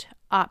cheapest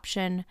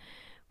option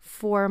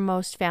for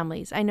most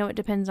families. I know it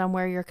depends on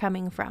where you're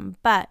coming from,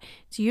 but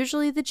it's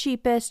usually the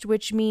cheapest,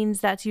 which means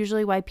that's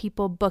usually why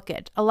people book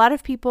it. A lot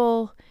of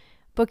people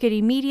book it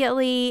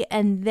immediately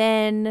and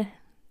then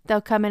they'll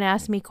come and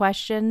ask me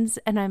questions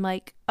and I'm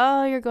like,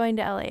 oh, you're going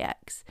to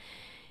LAX.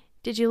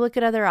 Did you look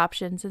at other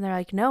options? And they're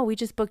like, no, we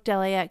just booked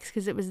LAX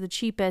because it was the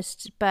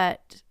cheapest,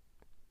 but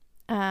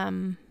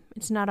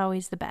it's not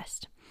always the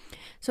best.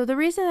 So the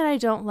reason that I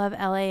don't love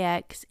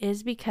LAX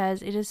is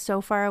because it is so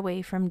far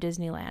away from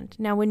Disneyland.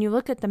 Now, when you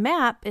look at the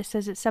map, it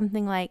says it's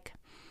something like,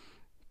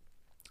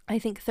 I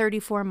think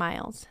 34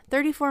 miles.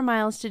 34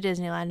 miles to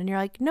Disneyland. And you're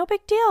like, no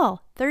big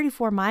deal.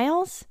 34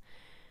 miles?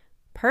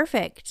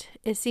 Perfect.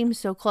 It seems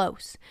so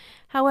close.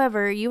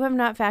 However, you have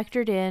not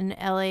factored in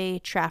LA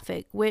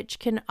traffic, which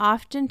can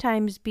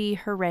oftentimes be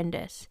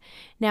horrendous.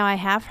 Now, I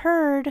have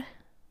heard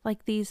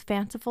like these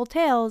fanciful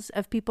tales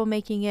of people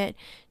making it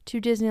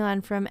to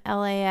Disneyland from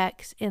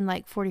LAX in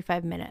like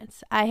 45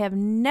 minutes. I have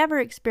never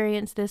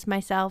experienced this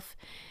myself.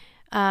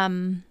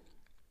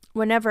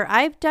 Whenever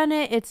I've done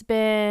it, it's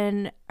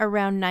been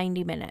around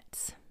 90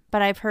 minutes.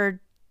 But I've heard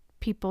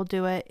people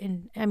do it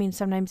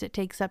sometimes it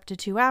takes up to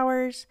 2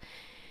 hours.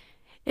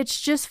 It's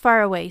just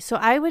far away. So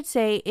I would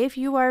say if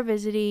you are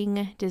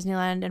visiting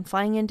Disneyland and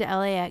flying into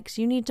LAX,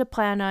 you need to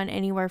plan on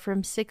anywhere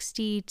from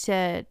 60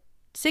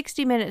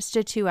 minutes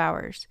to 2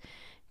 hours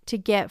to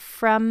get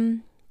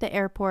from the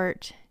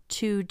airport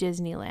to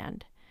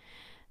Disneyland.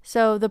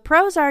 So the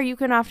pros are you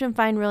can often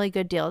find really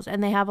good deals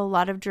and they have a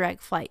lot of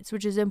direct flights,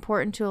 which is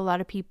important to a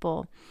lot of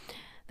people.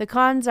 The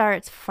cons are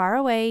it's far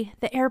away.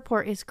 The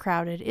airport is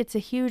crowded. It's a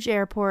huge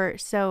airport.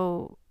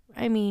 So,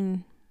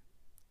 I'm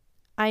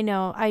I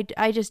know.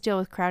 I just deal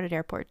with crowded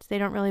airports. They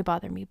don't really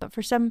bother me. But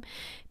for some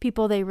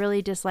people, they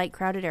really dislike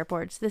crowded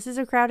airports. This is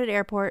a crowded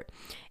airport,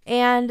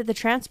 and the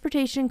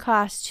transportation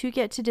costs to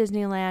get to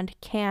Disneyland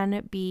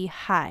can be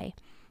high.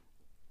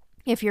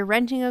 If you're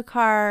renting a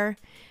car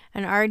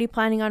and already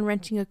planning on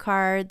renting a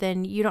car,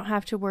 then you don't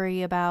have to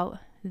worry about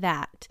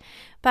that.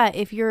 But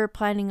if you're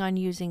planning on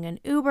using an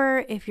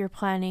Uber, if you're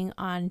planning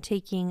on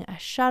taking a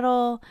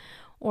shuttle,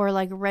 or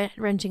like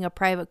renting a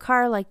private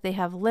car, like they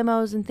have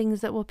limos and things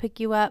that will pick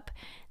you up,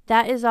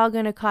 that is all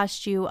going to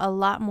cost you a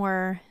lot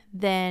more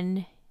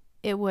than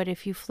it would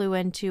if you flew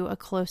into a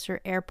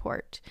closer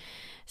airport.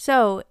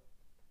 So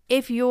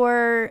if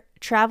you're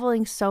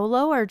traveling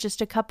solo or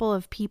just a couple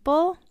of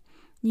people,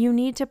 you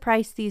need to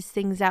price these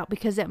things out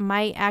because it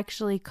might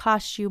actually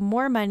cost you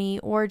more money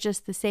or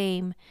just the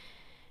same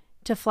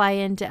to fly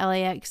into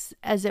LAX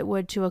as it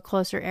would to a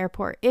closer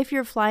airport. If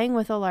you're flying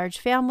with a large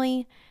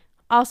family,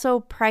 also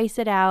price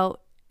it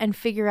out and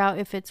figure out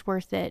if it's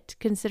worth it,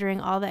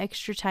 considering all the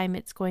extra time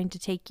it's going to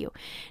take you.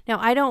 Now,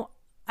 I don't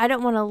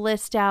want to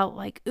list out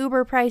like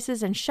Uber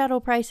prices and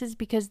shuttle prices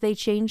because they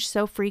change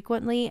so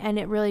frequently, and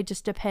it really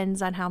just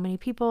depends on how many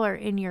people are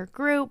in your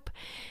group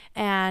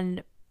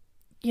and,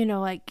 you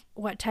know, like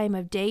what time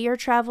of day you're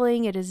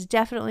traveling. It is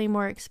definitely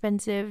more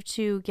expensive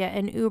to get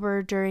an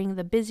Uber during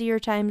the busier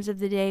times of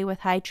the day with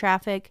high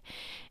traffic.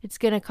 It's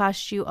going to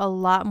cost you a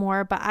lot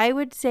more, but I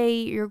would say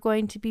you're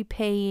going to be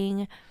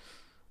paying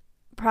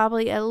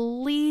probably at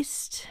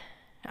least,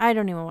 I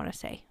don't even want to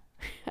say.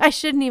 I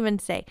shouldn't even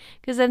say,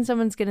 because then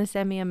someone's going to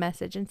send me a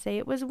message and say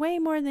it was way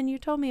more than you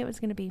told me it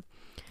was going to be.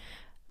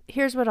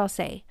 Here's what I'll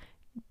say.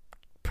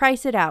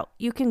 Price it out.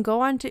 You can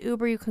go on to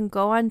Uber, you can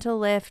go on to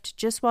Lyft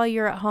just while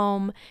you're at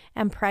home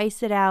and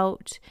price it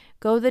out.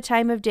 Go the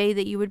time of day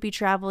that you would be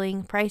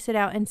traveling, price it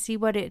out and see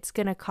what it's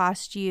going to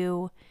cost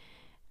you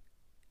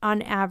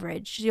on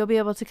average. You'll be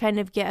able to kind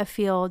of get a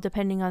feel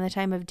depending on the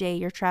time of day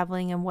you're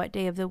traveling and what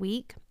day of the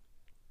week.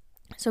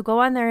 So go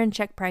on there and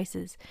check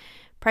prices.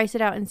 Price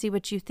it out and see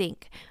what you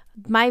think.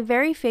 My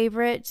very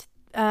favorite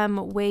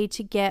way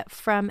to get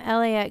from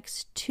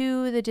LAX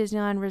to the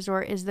Disneyland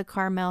Resort is the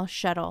Carmel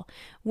shuttle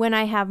when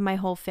I have my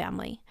whole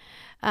family.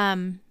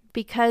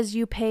 Because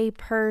you pay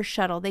per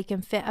shuttle. They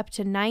can fit up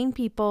to 9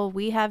 people.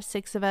 We have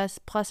 6 of us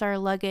plus our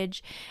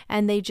luggage,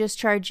 and they just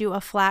charge you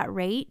a flat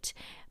rate.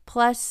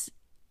 Plus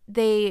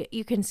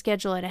you can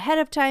schedule it ahead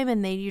of time,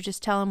 and you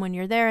just tell them when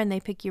you're there, and they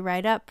pick you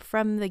right up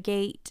from the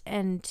gate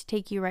and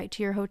take you right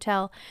to your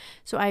hotel.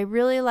 So I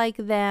really like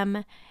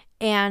them.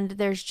 And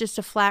there's just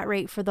a flat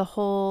rate for the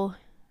whole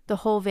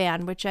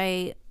van, which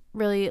I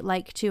really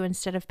like too,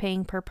 instead of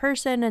paying per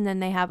person. And then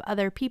they have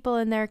other people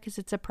in there because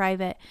it's a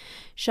private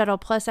shuttle.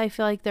 Plus, I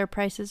feel like their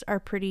prices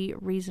are pretty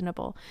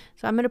reasonable.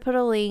 So I'm going to put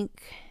a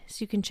link so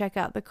you can check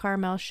out the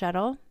Carmel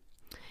shuttle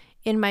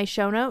in my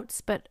show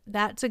notes. But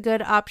that's a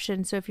good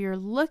option. So if you're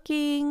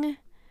looking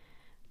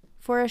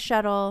for a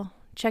shuttle,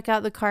 check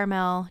out the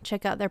Carmel,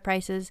 check out their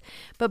prices.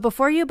 But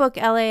before you book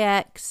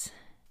LAX,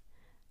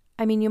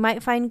 I mean, you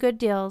might find good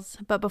deals,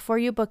 but before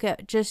you book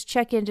it, just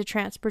check into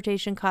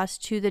transportation costs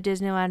to the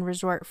Disneyland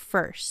Resort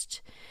first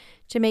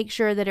to make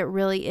sure that it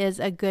really is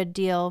a good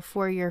deal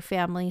for your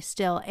family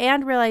still,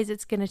 and realize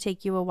it's going to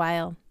take you a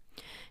while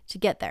to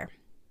get there.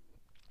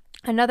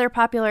 Another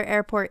popular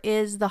airport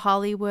is the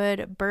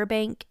Hollywood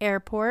Burbank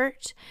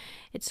Airport.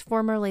 It's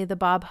formerly the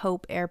Bob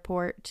Hope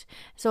Airport.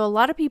 So a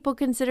lot of people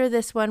consider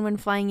this one when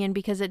flying in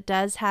because it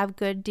does have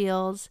good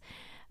deals,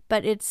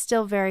 but it's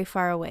still very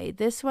far away.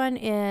 This one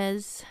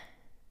is,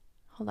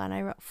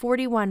 I wrote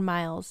 41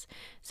 miles.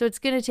 So it's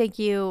going to take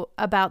you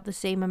about the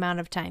same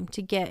amount of time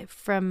to get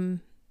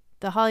from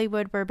the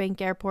Hollywood Burbank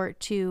Airport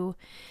to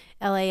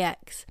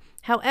LAX.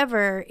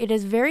 However, it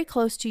is very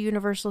close to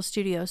Universal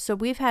Studios. So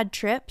we've had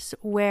trips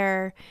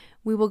where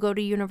we will go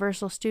to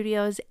Universal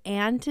Studios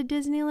and to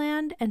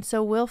Disneyland. And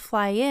so we'll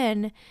fly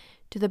in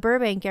to the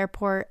Burbank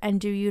Airport and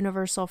do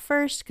Universal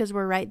first because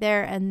we're right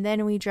there. And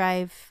then we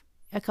drive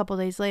a couple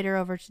days later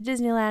over to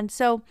Disneyland.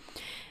 So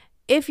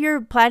if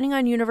you're planning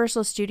on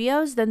Universal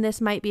Studios, then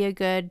this might be a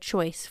good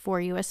choice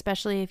for you,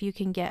 especially if you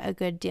can get a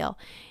good deal.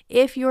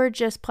 If you're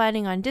just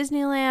planning on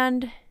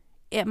Disneyland,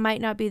 it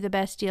might not be the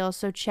best deal,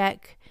 so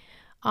check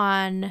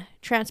on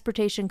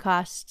transportation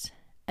costs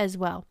as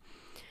well.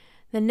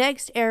 The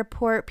next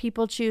airport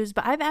people choose,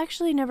 but I've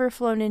actually never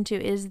flown into,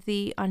 is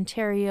the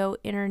Ontario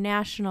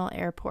International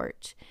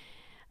Airport.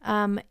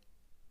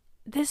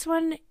 This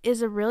one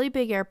is a really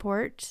big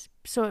airport,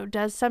 so it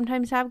does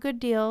sometimes have good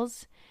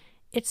deals.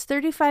 It's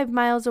 35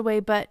 miles away,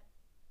 but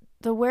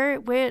where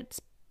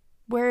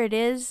it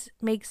is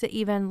makes it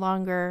even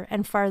longer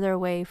and farther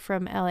away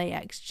from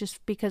LAX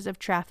just because of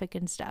traffic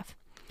and stuff.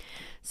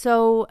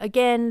 So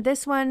again,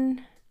 this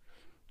one,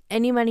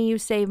 any money you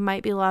save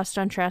might be lost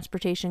on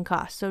transportation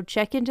costs. So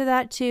check into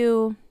that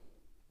too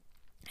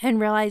and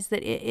realize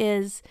that it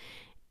is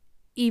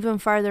even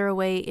farther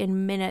away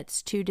in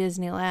minutes to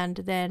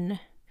Disneyland than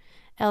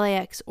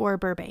LAX or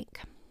Burbank.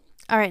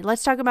 All right,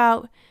 let's talk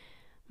about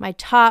my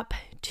top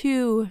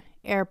 2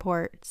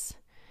 airports.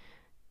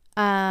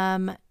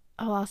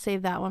 Oh, I'll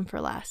save that one for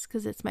last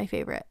because it's my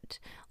favorite.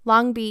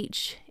 Long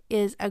Beach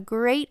is a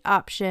great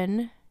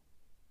option.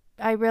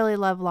 I really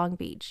love Long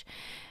Beach.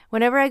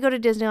 Whenever I go to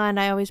Disneyland,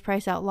 I always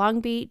price out Long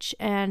Beach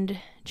and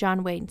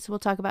John Wayne. So we'll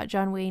talk about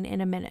John Wayne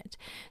in a minute.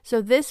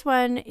 So this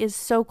one is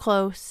so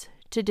close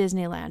to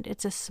Disneyland.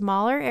 It's a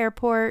smaller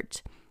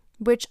airport,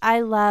 which I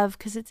love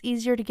because it's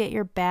easier to get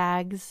your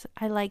bags.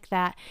 I like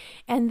that.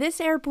 And this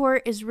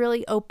airport is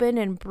really open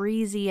and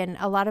breezy, and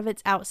a lot of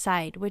it's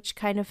outside, which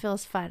kind of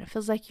feels fun. It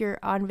feels like you're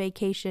on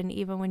vacation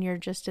even when you're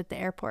just at the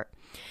airport.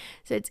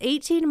 So it's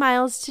 18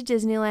 miles to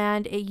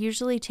Disneyland. It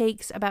usually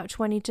takes about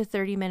 20 to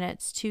 30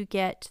 minutes to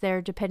get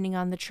there depending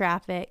on the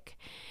traffic,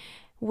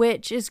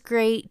 which is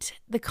great.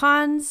 The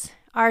cons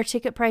are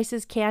ticket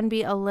prices can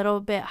be a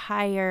little bit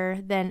higher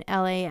than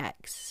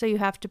LAX. So you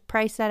have to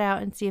price that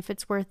out and see if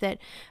it's worth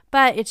it.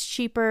 But it's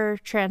cheaper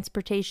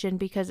transportation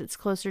because it's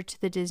closer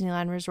to the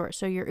Disneyland Resort.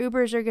 So your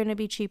Ubers are going to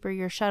be cheaper.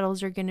 Your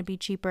shuttles are going to be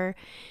cheaper.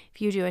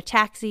 If you do a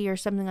taxi or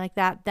something like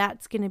that,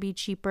 that's going to be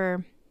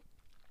cheaper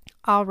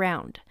all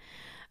around.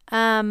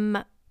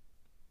 The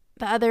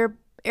other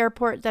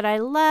airport that I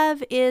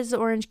love is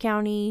Orange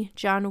County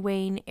John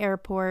Wayne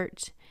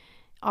Airport,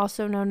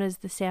 also known as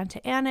the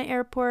Santa Ana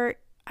Airport.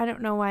 I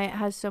don't know why it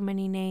has so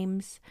many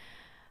names,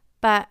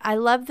 but I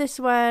love this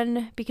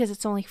one because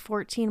it's only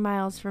 14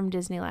 miles from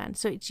Disneyland.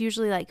 So it's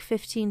usually like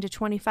 15 to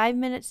 25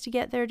 minutes to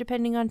get there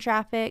depending on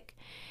traffic.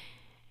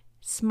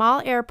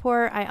 Small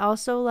airport, I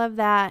also love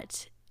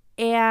that,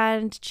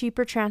 and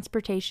cheaper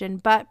transportation,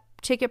 but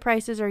ticket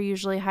prices are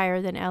usually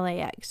higher than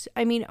LAX.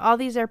 I mean, all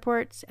these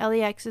airports,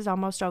 LAX is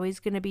almost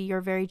always going to be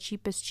your very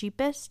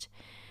cheapest.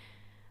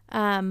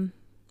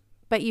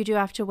 But you do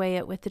have to weigh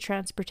it with the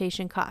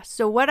transportation costs.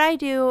 So what I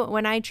do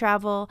when I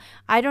travel,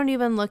 I don't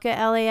even look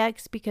at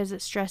LAX because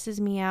it stresses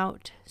me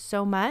out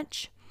so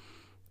much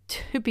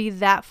to be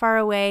that far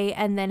away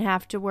and then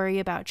have to worry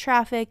about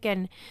traffic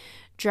and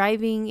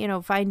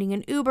driving, finding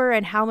an Uber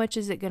and how much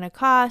is it going to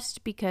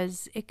cost,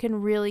 because it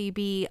can really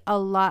be a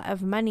lot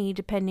of money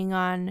depending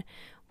on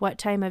what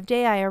time of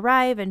day I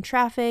arrive and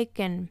traffic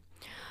and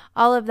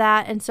all of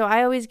that. And so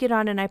I always get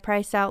on and I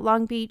price out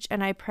Long Beach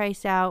and I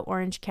price out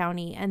Orange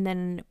County, and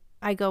then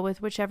I go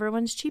with whichever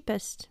one's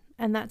cheapest.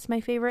 And that's my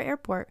favorite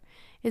airport,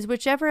 is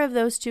whichever of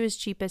those two is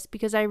cheapest,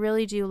 because I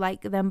really do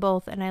like them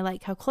both and I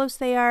like how close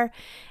they are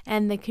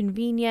and the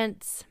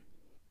convenience.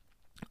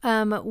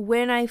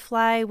 When I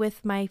fly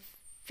with my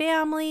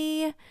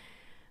family,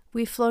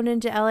 we've flown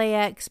into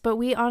LAX, but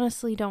we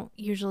honestly don't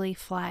usually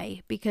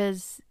fly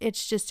because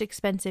it's just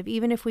expensive.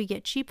 Even if we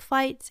get cheap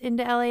flights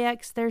into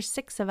LAX, there's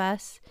 6 of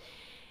us,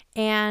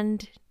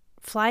 and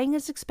flying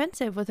is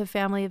expensive with a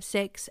family of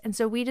 6. And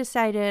so we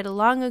decided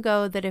long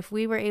ago that if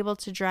we were able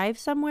to drive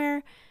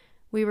somewhere,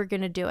 we were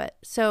going to do it.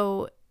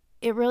 So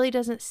it really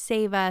doesn't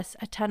save us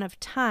a ton of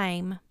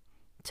time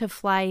to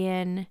fly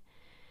in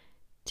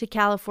to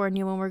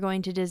California when we're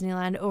going to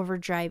Disneyland over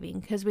driving,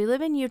 because we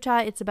live in Utah.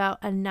 It's about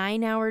a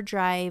 9-hour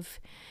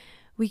drive.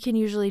 We can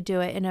usually do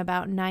it in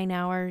about 9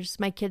 hours.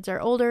 My kids are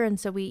older, and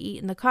so we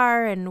eat in the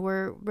car and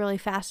we're really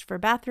fast for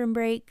bathroom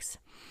breaks.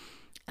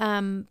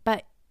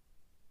 But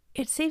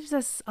it saves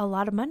us a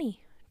lot of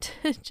money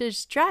to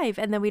just drive,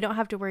 and then we don't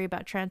have to worry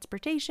about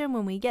transportation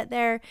when we get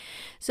there.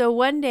 So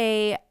one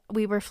day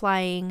we were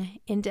flying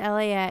into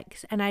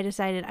LAX and I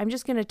decided I'm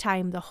just going to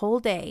time the whole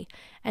day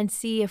and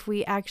see if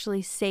we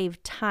actually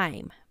save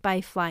time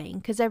by flying,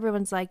 because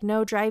everyone's like,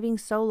 no,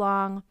 driving's so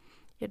long,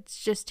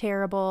 it's just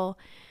terrible.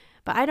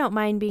 But I don't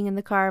mind being in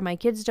the car. My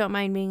kids don't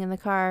mind being in the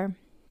car.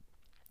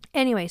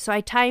 Anyway, so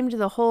I timed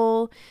the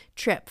whole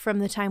trip from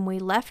the time we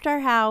left our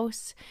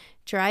house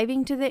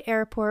driving to the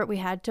airport. We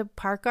had to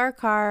park our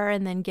car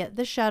and then get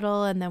the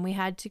shuttle, and then we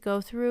had to go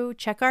through,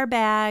 check our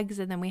bags,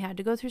 and then we had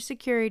to go through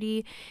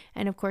security.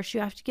 And of course you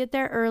have to get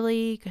there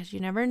early because you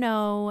never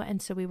know.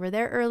 And so we were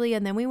there early,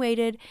 and then we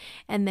waited,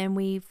 and then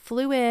we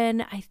flew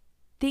in. I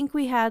think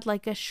we had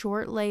like a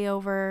short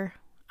layover.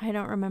 I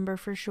don't remember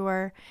for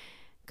sure.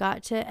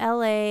 Got to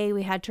LA,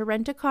 we had to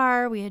rent a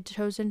car. We had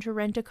chosen to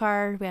rent a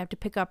car. We had to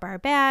pick up our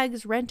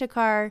bags, rent a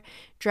car,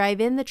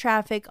 drive in the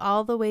traffic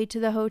all the way to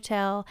the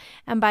hotel.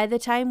 And by the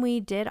time we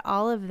did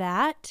all of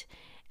that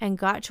and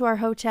got to our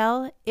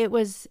hotel, it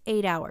was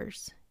 8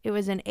 hours. It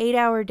was an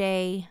 8-hour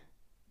day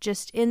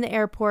just in the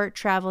airport,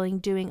 traveling,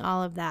 doing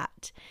all of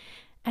that.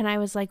 And I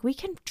was like, we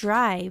can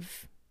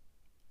drive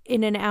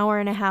in an hour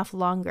and a half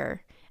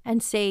longer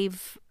and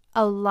save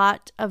a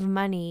lot of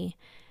money.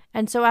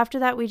 And so after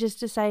that, we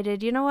just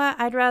decided, you know what,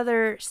 I'd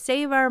rather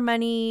save our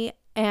money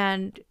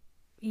and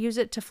use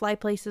it to fly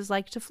places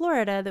like to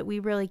Florida that we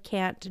really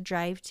can't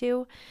drive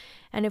to.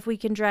 And if we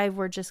can drive,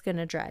 we're just going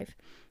to drive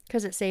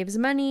because it saves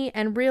money.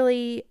 And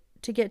really,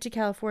 to get to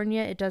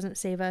California, it doesn't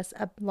save us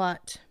a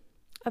lot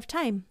of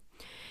time.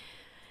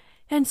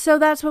 And so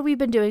that's what we've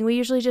been doing. We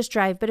usually just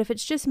drive. But if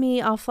it's just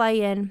me, I'll fly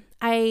in.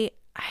 I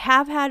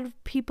have had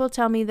people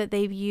tell me that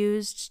they've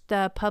used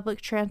the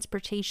public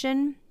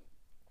transportation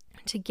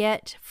to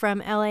get from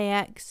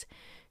LAX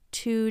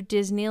to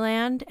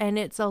Disneyland, and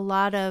it's a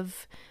lot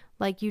of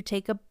like, you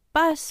take a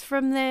bus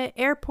from the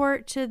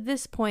airport to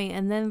this point,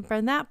 and then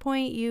from that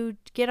point you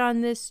get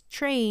on this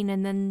train,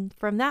 and then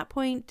from that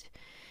point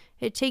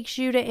it takes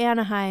you to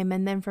Anaheim,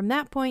 and then from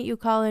that point you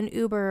call an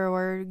Uber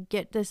or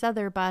get this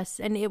other bus.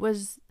 And it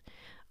was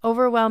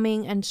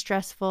overwhelming and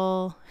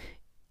stressful.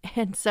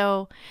 And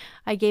so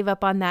I gave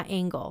up on that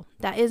angle.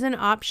 That is an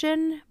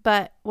option,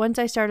 but once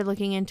I started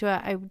looking into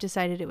it, I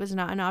decided it was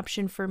not an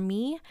option for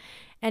me.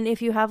 And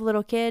if you have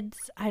little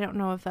kids, I don't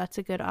know if that's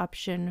a good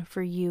option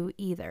for you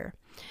either.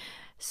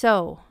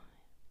 So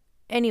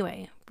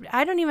anyway,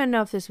 I don't even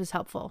know if this was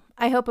helpful.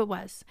 I hope it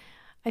was.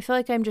 I feel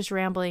like I'm just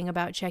rambling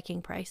about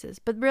checking prices,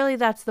 but really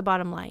that's the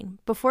bottom line.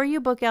 Before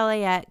you book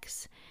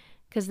LAX,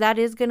 because that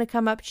is going to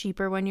come up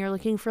cheaper when you're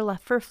looking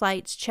for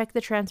flights, check the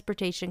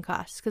transportation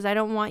costs, because I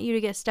don't want you to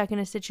get stuck in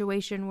a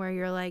situation where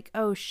you're like,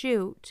 oh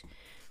shoot,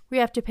 we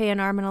have to pay an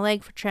arm and a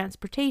leg for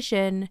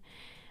transportation.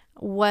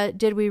 What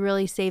did we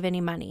really save any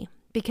money?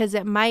 Because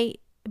it might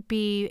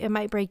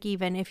break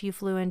even if you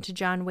flew into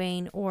John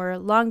Wayne or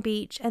Long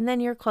Beach, and then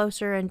you're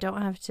closer and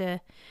don't have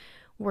to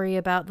worry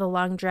about the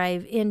long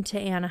drive into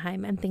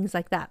Anaheim and things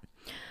like that.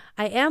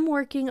 I am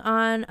working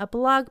on a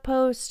blog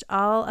post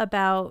all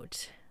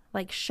about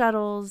like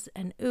shuttles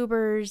and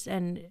Ubers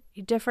and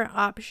different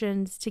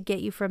options to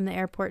get you from the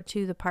airport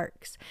to the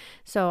parks.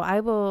 So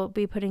I will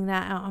be putting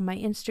that out on my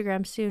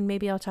Instagram soon.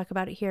 Maybe I'll talk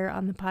about it here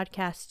on the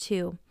podcast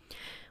too.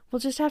 We'll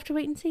just have to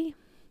wait and see.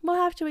 We'll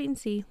have to wait and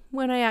see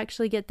when I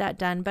actually get that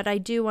done. But I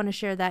do want to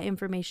share that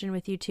information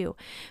with you too.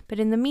 But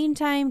in the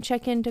meantime,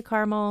 check into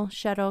Carmel.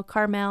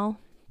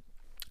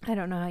 I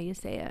don't know how you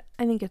say it.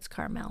 I think it's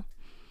Carmel,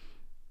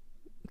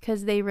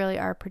 because they really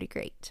are pretty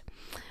great.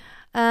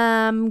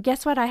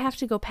 Guess what? I have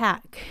to go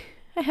pack.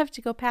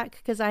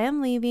 Because I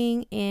am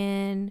leaving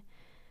in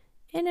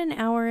an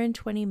hour and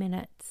 20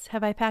 minutes.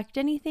 Have I packed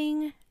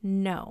anything?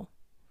 No.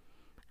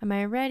 Am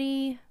I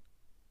ready?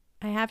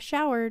 I have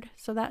showered,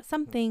 so that's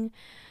something.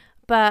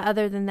 But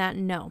other than that,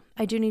 no.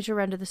 I do need to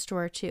run to the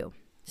store too.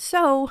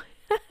 So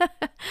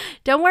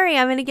don't worry,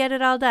 I'm going to get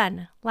it all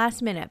done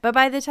last minute. But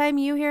by the time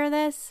you hear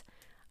this,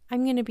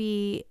 I'm going to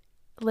be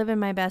living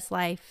my best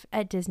life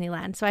at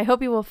Disneyland. So I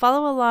hope you will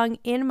follow along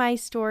in my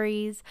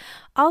stories.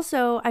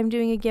 Also, I'm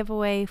doing a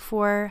giveaway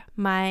for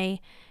my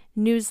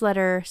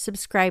newsletter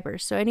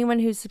subscribers. So anyone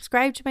who's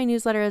subscribed to my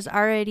newsletter is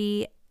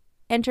already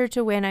entered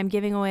to win. I'm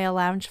giving away a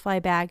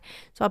Loungefly bag.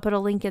 So I'll put a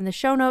link in the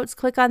show notes.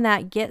 Click on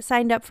that. Get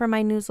signed up for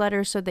my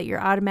newsletter so that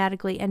you're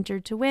automatically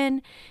entered to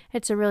win.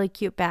 It's a really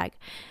cute bag.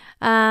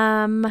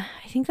 I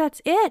think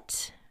that's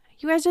it.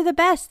 You guys are the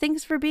best.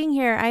 Thanks for being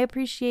here. I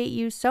appreciate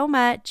you so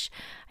much.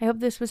 I hope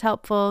this was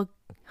helpful.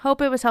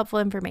 Hope it was helpful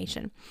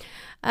information.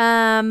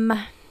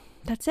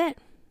 That's it.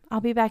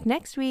 I'll be back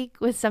next week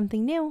with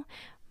something new.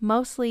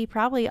 Mostly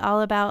probably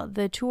all about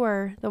the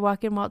tour, the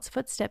Walk in Walt's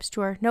Footsteps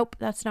tour. Nope,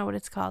 that's not what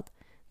it's called.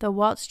 The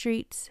Walt's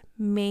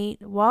Main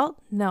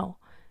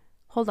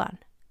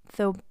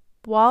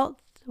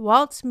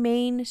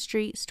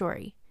Street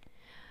Story.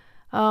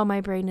 Oh,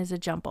 my brain is a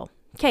jumble.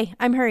 Okay,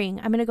 I'm hurrying.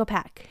 I'm going to go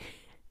pack.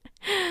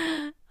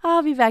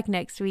 I'll be back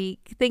next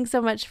week. Thanks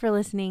so much for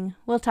listening.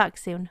 We'll talk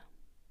soon.